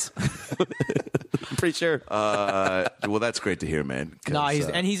think it is. I'm pretty sure. Well, that's great to hear, man. No,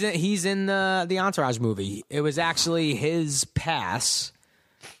 he's in the Entourage movie. It was actually his pass.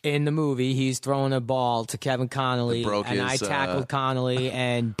 In the movie, he's throwing a ball to Kevin Connolly, and I tackled Connolly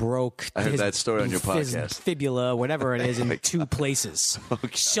and broke I heard that story on your his podcast. fibula, whatever it is, in 2 places.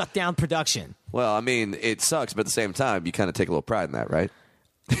 Shut down production. Well, I mean, it sucks, but at the same time, you kind of take a little pride in that, right?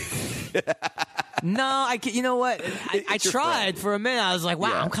 You know what? I tried for a minute. I was like, wow,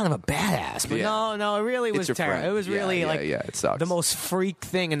 Yeah. I'm kind of a badass. But no, it really was your terrible. friend. It was really it sucks. the most freak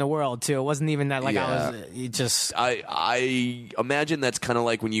thing in the world too. It wasn't even that I was just. I imagine that's kind of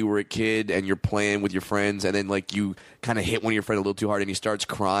like when you were a kid and you're playing with your friends, and then like you kind of hit one of your friends a little too hard, and he starts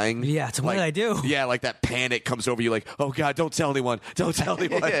crying. Yeah, so what like, did I do? Yeah, like that panic comes over you, like, oh god, don't tell anyone, don't tell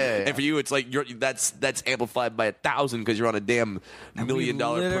anyone. Yeah. And for you, it's like that's amplified by 1,000 because you're on a damn $1 million we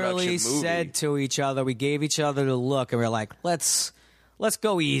production literally movie. said to each other, we gave each other the look, and we were like, let's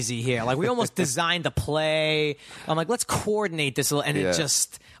go easy here. Like we almost designed a play. I'm like, let's coordinate this, and it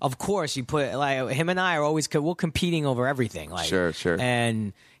just, of course, you put like him and I are always we're competing over everything. Like Sure.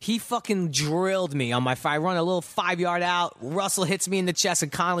 And he fucking drilled me on my 5 run, a little 5-yard out. Russell hits me in the chest,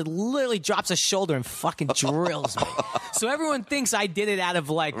 and Connolly literally drops a shoulder and fucking drills me. So everyone thinks I did it out of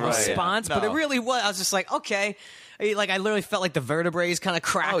like response, but it really was. I was just like, okay. Like I literally felt like the vertebrae kind of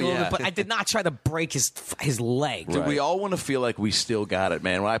cracked a little bit, but I did not try to break his leg. Dude, we all want to feel like we still got it,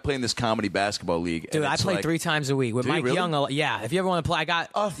 man. When I play in this comedy basketball league, Dude, I play like, 3 times a week with Do you Mike really? Young. Yeah, if you ever want to play,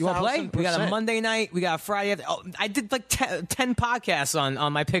 you want to play? We got a 1000%. Monday night. We got a Friday. I did like 10 podcasts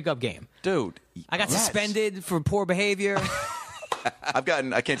on my pickup game. Dude, I got congrats. suspended for poor behavior. I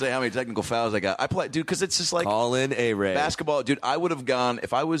can't tell you how many technical fouls I got. I play, dude, because it's just like Call in A-Ray. basketball, dude. I would have gone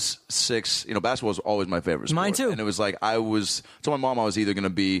if I was 6. You know, basketball was always my favorite sport. Mine too. And it was like I told my mom I was either going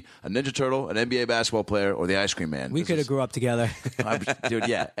to be a Ninja Turtle, an NBA basketball player, or the Ice Cream Man. We could have grew up together. Dude,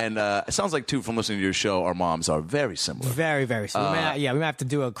 yeah. And it sounds like too from listening to your show, our moms are very similar. Very, very. So we might have to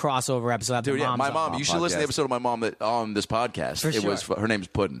do a crossover episode. After Dude, yeah, Moms my on mom. our You should listen to the podcast. episode of my mom that on this podcast. For It sure. was her name's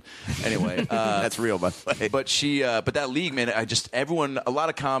Puddin. Anyway, That's real, by the way. but but that league, man, a lot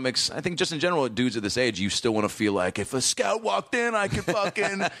of comics, I think just in general, dudes at this age, you still want to feel like if a scout walked in, I could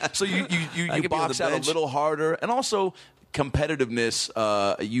fucking. So you could be box on the out a bench. little harder, and also competitiveness.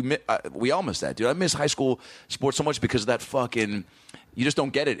 We all miss that, dude. I miss high school sports so much because of that fucking. You just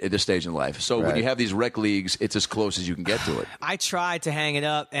don't get it at this stage in life. So when Right. you have these rec leagues, it's as close as you can get to it. I tried to hang it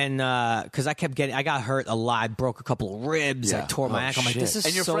up, and because I got hurt a lot. I broke a couple of ribs. I Yeah. tore my Oh, ankle. I'm like, shit. this is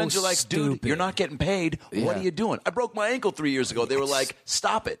and your so friends are like, stupid. dude, you're not getting paid. What are you doing? I broke my ankle 3 years ago. They were like,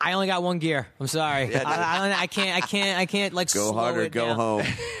 stop it. I only got one gear. I'm sorry. Yeah, I can't like Go slow harder, it go down.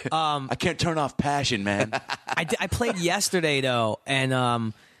 home. I can't turn off passion, man. I played yesterday though,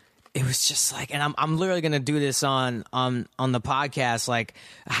 and it was just like, and I'm literally gonna do this on the podcast, like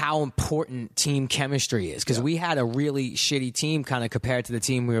how important team chemistry is, because we had a really shitty team kind of compared to the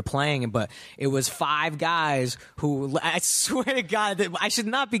team we were playing, but it was 5 guys who, I swear to God, that I should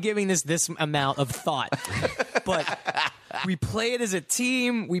not be giving this amount of thought, but we played as a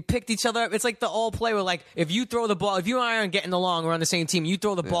team. We picked each other up. It's like the all play where, like, if you throw the ball, if you and I aren't getting along, we're on the same team, you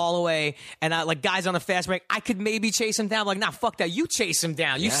throw the ball away, and like guys on a fast break, I could maybe chase him down. I'm like, nah, fuck that. You chase him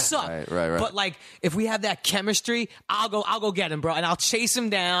down. You suck. Right. But like, if we have that chemistry, I'll go get him, bro, and I'll chase him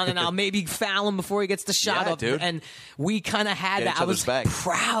down, and I'll maybe foul him before he gets the shot Yeah, up. dude. And we kind of had Get that. each I was other's back.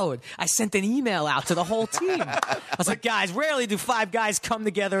 proud. I sent an email out to the whole team. I was like, guys, rarely do 5 guys come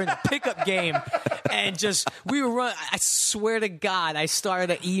together in a pickup game, and just we were run. I swear to God, I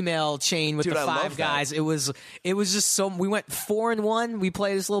started an email chain with Dude, the I love 5 that. guys. It was just so. We went 4-1. We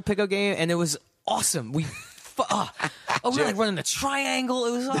played this little pickup game, and it was awesome. We we were like running the triangle.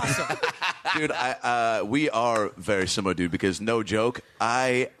 It was awesome. Dude, we are very similar, dude, because no joke,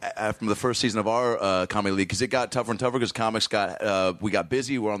 from the first season of our comedy league, because it got tougher and tougher because comics we got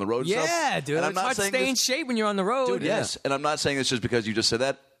busy, we're on the road and stuff. Yeah, dude. And I'm It's not hard to saying stay in this- shape when you're on the road. Dude, yes. And I'm not saying this just because you just said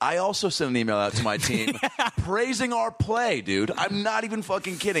that. I also sent an email out to my team praising our play, dude. I'm not even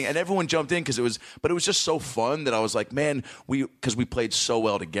fucking kidding. And everyone jumped in because it was just so fun that I was like, man, because we played so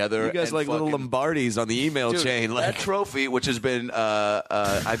well together. You guys and like little fucking- Lombardis on the email Dude, chain. Like, that trophy, which has been,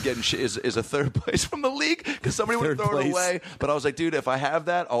 I'm getting is a 3rd place from the league because somebody would 3rd throw it place. away. But I was like, dude, if I have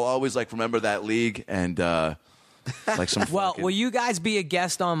that, I'll always like remember that league and like some. Well, fucking- will you guys be a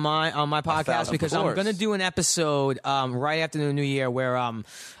guest on my podcast? 1,000%. Because I'm going to do an episode right after the New Year where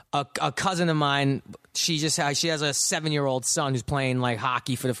a cousin of mine, she has a 7-year-old son who's playing like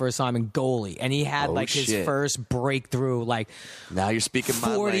hockey for the first time in goalie, and he had like his shit. first breakthrough, like now you're speaking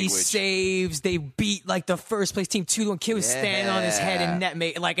my 40 language. saves. They beat like the first place team 2-1. Kid was standing on his head and net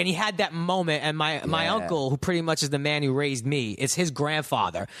mate, like, and he had that moment. And my uncle, who pretty much is the man who raised me, it's his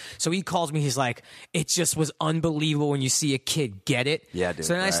grandfather. So he calls me. He's like, it just was unbelievable when you see a kid get it. Yeah, dude,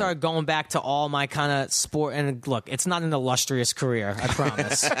 So then I right. started going back to all my kind of sport. And look, it's not an illustrious career, I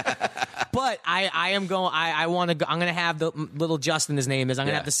promise. But I am am going. I want to go. I'm going to have the little Justin. His name is. I'm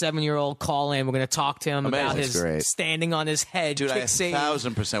going to have the 7-year-old call in. We're going to talk to him about Amazing. his Great. standing on his head. Dude, kick I save.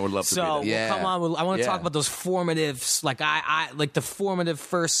 1,000% would love to So be there. we'll come on. I want to Yeah. talk about those formative, like like the formative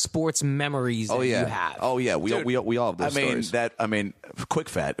first sports memories that you have. Oh yeah, we all have those stories. Quick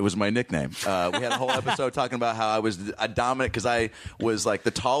Fat. It was my nickname. We had a whole episode talking about how I was a dominant because I was like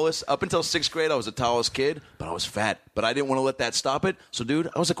the tallest up until 6th grade. I was the tallest kid, but I was fat. But I didn't want to let that stop it. So, dude,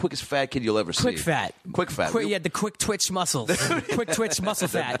 I was the quickest fat kid you'll ever see. Quick fat. We- You had the quick twitch muscles. Quick twitch muscle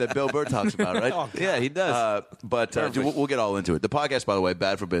fat. that Bill Burr talks about, right? Yeah, he does. But dude, we'll get all into it. The podcast, by the way,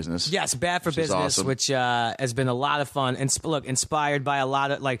 Bad for Business. Yes, Bad for Which is Business, awesome. which has been a lot of fun. And look, inspired by a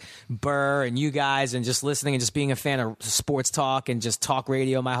lot of like Burr and you guys, and just listening and just being a fan of sports talk and just talk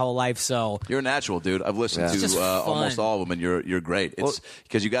radio my whole life. So You're a natural, dude. I've listened It's just to fun. almost all of them, and you're great. It's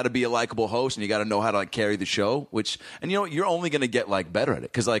because you got to be a likable host, and you got to know how to like carry the show. And you know you're only going to get like better at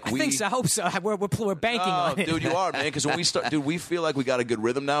it because like I think so. I hope so. We're banking on it. Dude, you are, man. Because when we start, dude, we feel like we got a good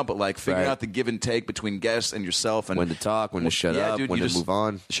rhythm now. But like figuring Right. out the give and take between guests and yourself, and When to talk, when to shut up, dude, when you to move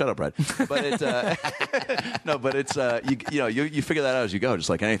on. Shut up, Brad. But it's no, but it's you figure that out as you go, just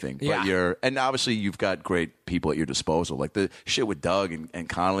like anything. Yeah. But and obviously you've got great people at your disposal, like the shit with Doug and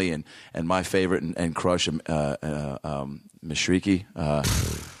Connolly and my favorite and crush, Miss Shrieky.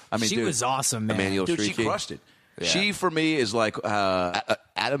 I mean, She dude, was awesome, man. Emmanuel dude, she Shrieky. crushed it. Yeah. She for me is like.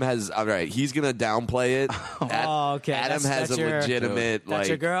 Adam has all right. He's gonna downplay it. Oh, okay. Adam has that's a your- legitimate That's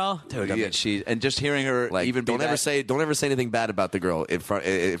your girl? Dude, I mean, she and just hearing her Like, even be don't ever say anything bad about the girl in front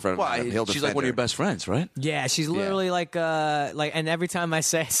of Why? Adam. He'll She's defend like one of her. your best friends, right? Yeah, she's literally like, and every time I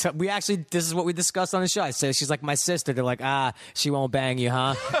say, so we actually, this is what we discussed on the show. I say, she's like my sister. They're like, she won't bang you,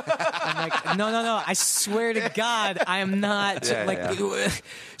 huh? I'm like, no. I swear to God, I am not.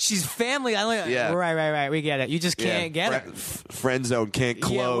 She's family. I don't, Yeah. Right. We get it. You just can't get it. Friend zone can't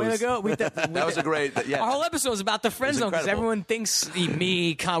close. Yeah, way to go. That was a great. Yeah, Our whole episode is about the friend zone because incredible. everyone thinks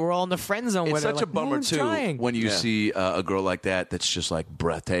me, Con, we're all in the friend zone. It's with her. such Like, a bummer no one's too trying. when you see a girl like that that's just like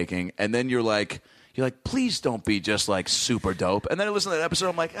breathtaking, and then you're like, please don't be just like super dope. And then I listen to that episode,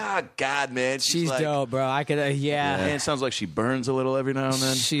 I'm like, God, man, She's like, dope, bro. I could, And it sounds like she burns a little every now and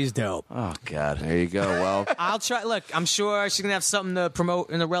then. She's dope. Oh God, There you go. Well, I'll try. Look, I'm sure she's gonna have something to promote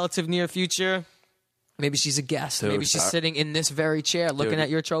in the relative near future. Maybe she's a guest. Dude, Maybe she's sitting in this very chair looking Dude, at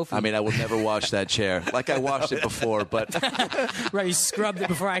your trophy. I mean, I will never wash that chair like I washed it before, but right, you scrubbed it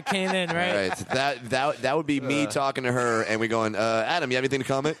before I came in, all right? right. That would be me talking to her and we going, Adam, you have anything to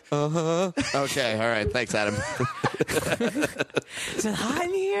comment? Okay. All right. Thanks, Adam. Is it hot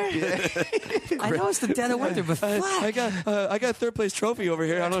in here? I know it's the dead of winter, but fuck. I got a third place trophy over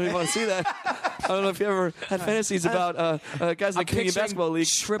here. I don't know if you want to see that. I don't know if you ever had fantasies about guys in the Canadian Basketball League.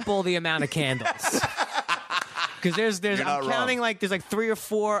 Triple the amount of candles. Because there's You're not I'm counting wrong. like there's like 3 or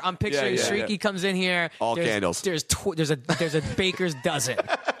 4. I'm picturing Yeah, Shrieky comes in here. All there's, candles. There's a baker's dozen.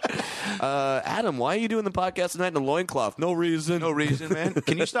 Adam, why are you doing the podcast tonight in a loincloth? No reason. no reason, man.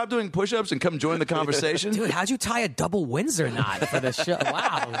 Can you stop doing push-ups and come join the conversation? Dude, how'd you tie a double Windsor knot for the show?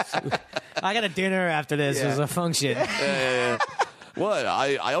 Wow. I got a dinner after this. It was a function. What?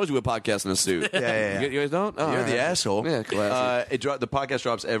 I always do a podcast in a suit. Yeah. You guys don't? Oh, You're all the right. asshole. Yeah, classy. The podcast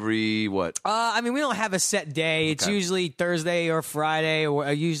drops every what? I mean, we don't have a set day. It's usually Thursday or Friday, or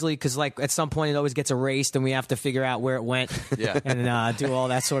usually because like at some point it always gets erased, and we have to figure out where it went. Yeah. and do all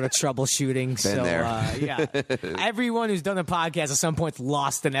that sort of troubleshooting. So there. yeah, everyone who's done a podcast at some point's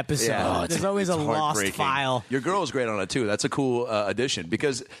lost an episode. Yeah. Oh, There's always a lost heartbreaking. file. Your girl is great on it too. That's a cool addition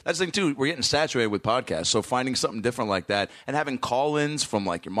because that's the thing too. We're getting saturated with podcasts, so finding something different like that and having call-ins from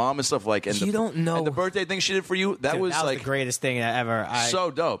like your mom and stuff like. And You don't know- And the birthday thing she did for you. That Dude, was like the greatest thing ever.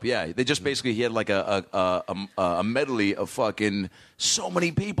 so dope. Yeah, they just basically he had like a medley of fucking so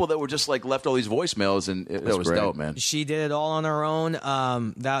many people that were just like left all these voicemails, and it was great. dope, man. She did it all on her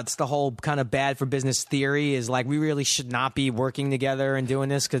own. That's the whole kind of bad for business theory is like we really should not be working together and doing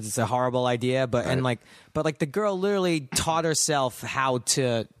this because it's a horrible idea. But the girl literally taught herself how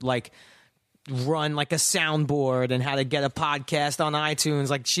to like run like a soundboard and how to get a podcast on iTunes.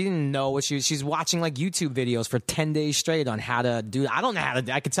 Like she didn't know what she's watching like YouTube videos for 10 days straight on how to do. I don't know how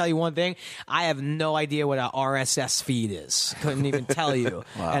to. I can tell you one thing. I have no idea what a RSS feed is. Couldn't even tell you.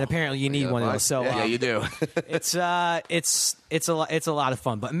 And apparently you need one of those. So Yeah, you do. it's a lot of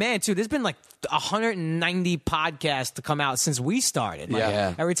fun. But man, too, there's been like 190 podcasts to come out since we started. Like,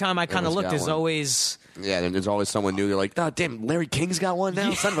 Yeah. every time I kind of Everyone's look, got there's one. always Yeah, and there's always someone new. They're like, oh, damn, Larry King's got one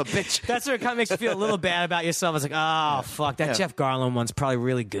now? Son of a bitch. That's what kind of makes you feel a little bad about yourself. It's like, oh, fuck, that Jeff Garland one's probably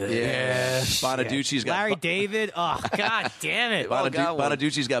really good. Yeah. Bonaducci's got Larry David. Oh, God damn it.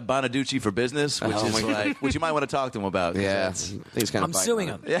 Bonaducci's got Bonaducci for Business, which is like, which you might want to talk to him about. Yeah, he's kind of. I'm suing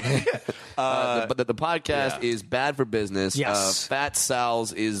him. But the podcast is Bad for Business. Yes. Fat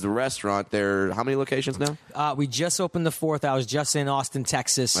Sal's is the restaurant. There, how many locations now? We just opened the fourth. I was just in Austin,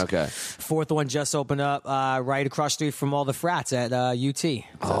 Texas. Okay. Fourth one just opened up right across the street from all the frats at UT.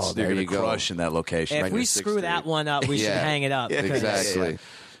 Oh, there you go. Crush in that location. If Right we near screw 6th that Street. one up, we should hang it up. Exactly.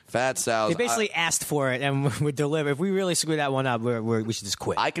 Fat Sal's. They basically asked for it and would deliver. If we really screw that one up, we should just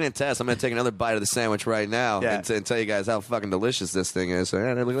quit. I can attest. I'm going to take another bite of the sandwich right now and tell you guys how fucking delicious this thing is. So,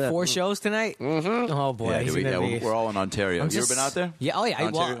 yeah, look at that. 4 shows tonight? Mm-hmm. Oh, boy. We're all in Ontario. You ever been out there? Yeah. Oh,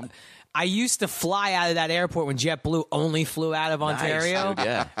 yeah. I used to fly out of that airport when JetBlue only flew out of Ontario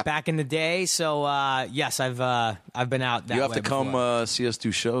back in the day. So, yes, I've been out that way. You have to come before. See us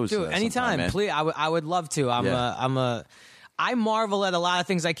do shows. Dude, anytime. Please. I would love to. I marvel at a lot of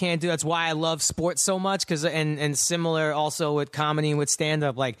things I can't do. That's why I love sports so much. And similar also with comedy and with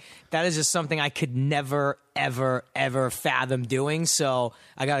stand-up. Like, that is just something I could never, ever, ever fathom doing. So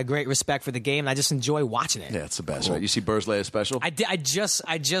I got a great respect for the game. And I just enjoy watching it. Yeah, it's the best, right? You see Burzleigh's special? I just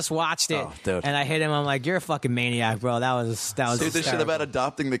watched it. Oh, dude. And I hit him. I'm like, you're a fucking maniac, bro. That was Dude, this shit about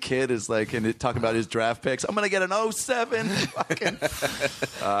adopting the kid is like, and talking about his draft picks. I'm going to get an 07. Fucking.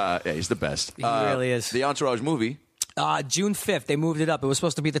 Yeah, he's the best. He really is. The Entourage movie. June 5th. They moved it up. It was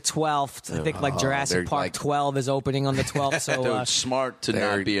supposed to be the 12th. I think Jurassic Park 12 is opening on the 12th. So dude, smart to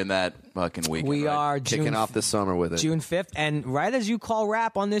not be in that fucking weekend. We are kicking off the summer with it. June 5th. And right as you call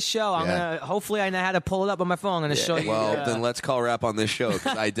rap on this show, I'm gonna hopefully I know how to pull it up on my phone. I'm going to show you. Well, then let's call rap on this show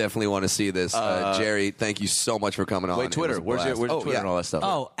because I definitely want to see this. Jerry, thank you so much for coming on. Wait, Twitter. Where's your Twitter and all that stuff?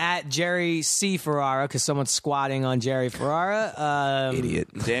 Oh, at Jerry C. Ferrara because someone's squatting on Jerry Ferrara. Idiot.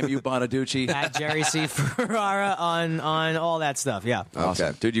 Damn you, Bonaducci. At Jerry C. Ferrara on all that stuff. Yeah. Awesome.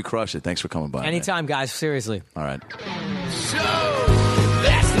 Okay. Dude, you crush it. Thanks for coming by. Anytime, guys. Seriously. All right. So,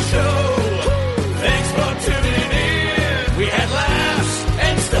 that's the show. Thanks for tuning in. We had laughs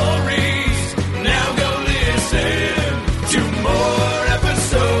and stories. Now go listen to more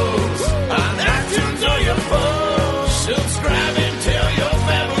episodes on iTunes or your phone. Subscribe and tell your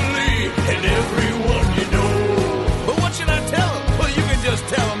family and everyone you know. But what should I tell them? Well, you can just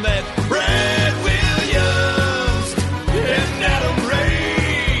tell them that Brad Williams and Adam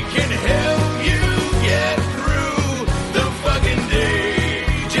Ray can help you get through the fucking day.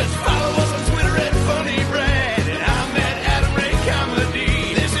 Just follow us on Twitter at Funny Brad, and I'm at Adam Ray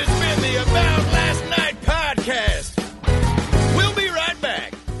Comedy. This has been the About Last Night podcast. We'll be right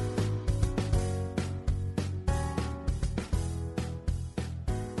back.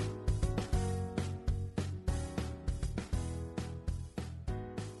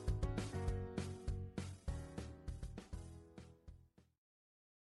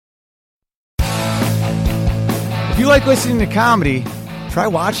 If you like listening to comedy, try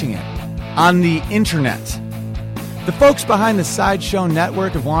watching it on the internet. The folks behind the Sideshow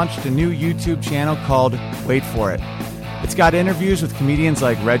Network have launched a new YouTube channel called Wait For It. It's got interviews with comedians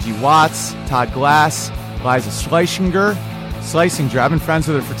like Reggie Watts, Todd Glass, Liza Schlesinger. I've been friends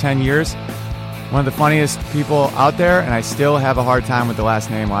with her for 10 years. One of the funniest people out there, and I still have a hard time with the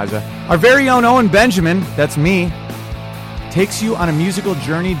last name, Liza. Our very own Owen Benjamin, that's me, takes you on a musical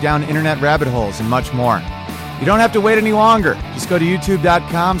journey down internet rabbit holes and much more. You don't have to wait any longer. Just go to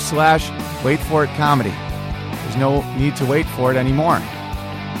youtube.com/waitforitcomedy. There's no need to wait for it anymore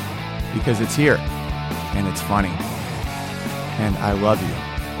because it's here and it's funny. And I love you.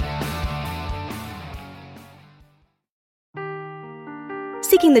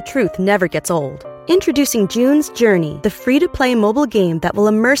 Seeking the truth never gets old. Introducing June's Journey, the free-to-play mobile game that will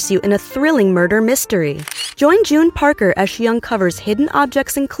immerse you in a thrilling murder mystery. Join June Parker as she uncovers hidden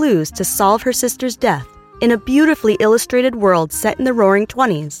objects and clues to solve her sister's death in a beautifully illustrated world set in the Roaring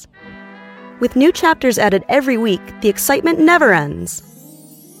 20s. With new chapters added every week, the excitement never ends.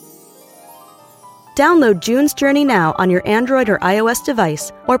 Download June's Journey now on your Android or iOS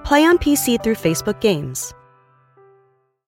device or play on PC through Facebook Games.